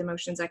those trapped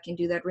emotions. I can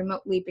do that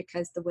remotely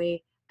because the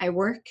way I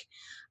work.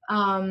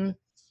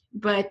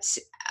 But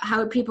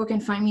how people can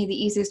find me,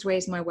 the easiest way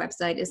is my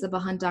website,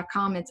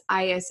 isabelhunt.com. It's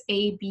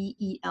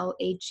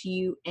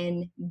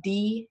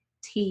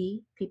ISABELHUND.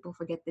 People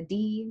forget the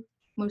D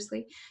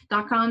mostly,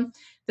 .com.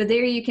 But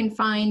there you can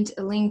find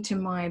a link to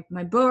my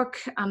book,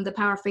 The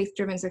Power of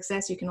Faith-Driven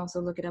Success. You can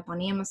also look it up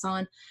on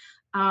Amazon.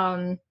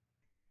 And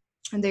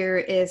there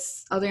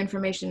is other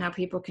information how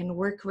people can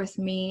work with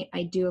me.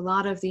 I do a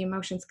lot of the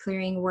emotions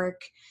clearing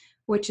work,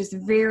 which is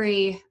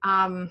very,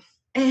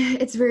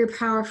 it's very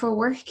powerful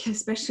work,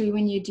 especially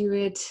when you do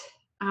it,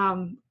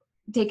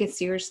 take it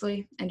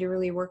seriously and you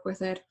really work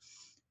with it.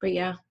 But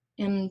yeah,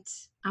 and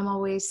I'm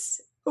always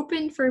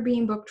open for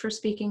being booked for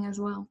speaking as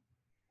well.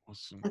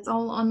 Awesome. That's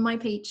all on my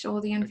page,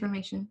 all the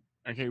information.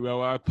 Okay,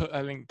 well, I'll put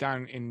a link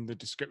down in the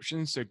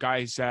description. So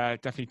guys,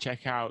 definitely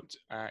check out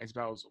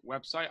Isabel's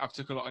website. I've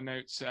took a lot of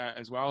notes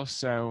as well.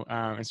 So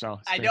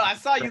Isabel. I know, I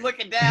saw you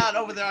looking down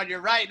over there on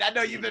your right. I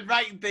know you've been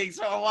writing things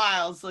for a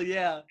while, so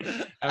yeah.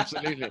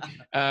 Absolutely.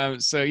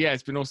 So yeah,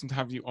 it's been awesome to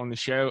have you on the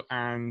show.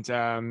 And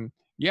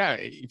yeah,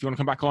 if you want to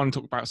come back on and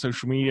talk about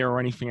social media or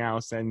anything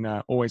else, then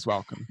always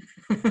welcome.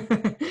 Oh,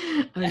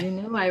 you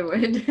know I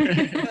would.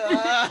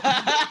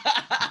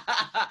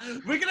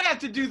 We're gonna have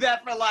to do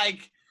that for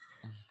like,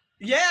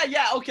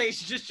 yeah. Okay,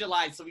 it's just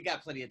July, so we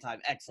got plenty of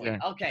time.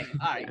 Excellent. Yeah. Okay,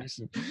 all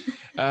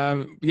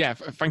right.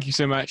 Thank you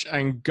so much.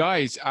 And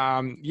guys,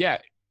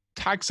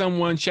 tag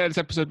someone, share this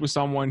episode with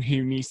someone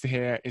who needs to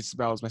hear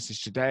Isabel's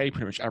message today.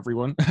 Pretty much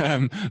everyone.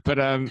 But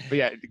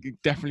yeah,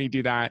 definitely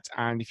do that.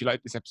 And if you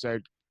like this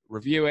episode,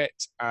 review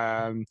it.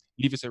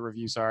 Leave us a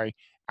review. Sorry.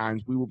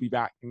 And we will be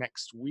back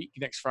next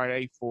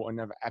Friday, for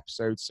another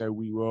episode. So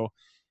we will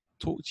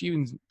talk to you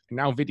in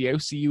now video.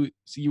 See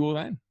you all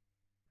then.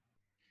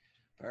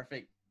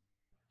 Perfect.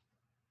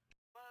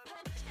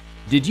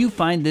 Did you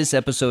find this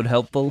episode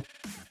helpful?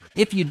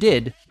 If you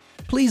did,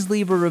 please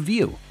leave a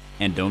review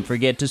and don't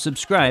forget to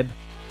subscribe.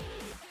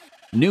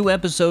 New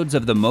episodes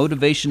of the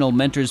Motivational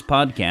Mentors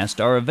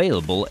podcast are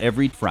available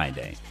every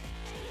Friday.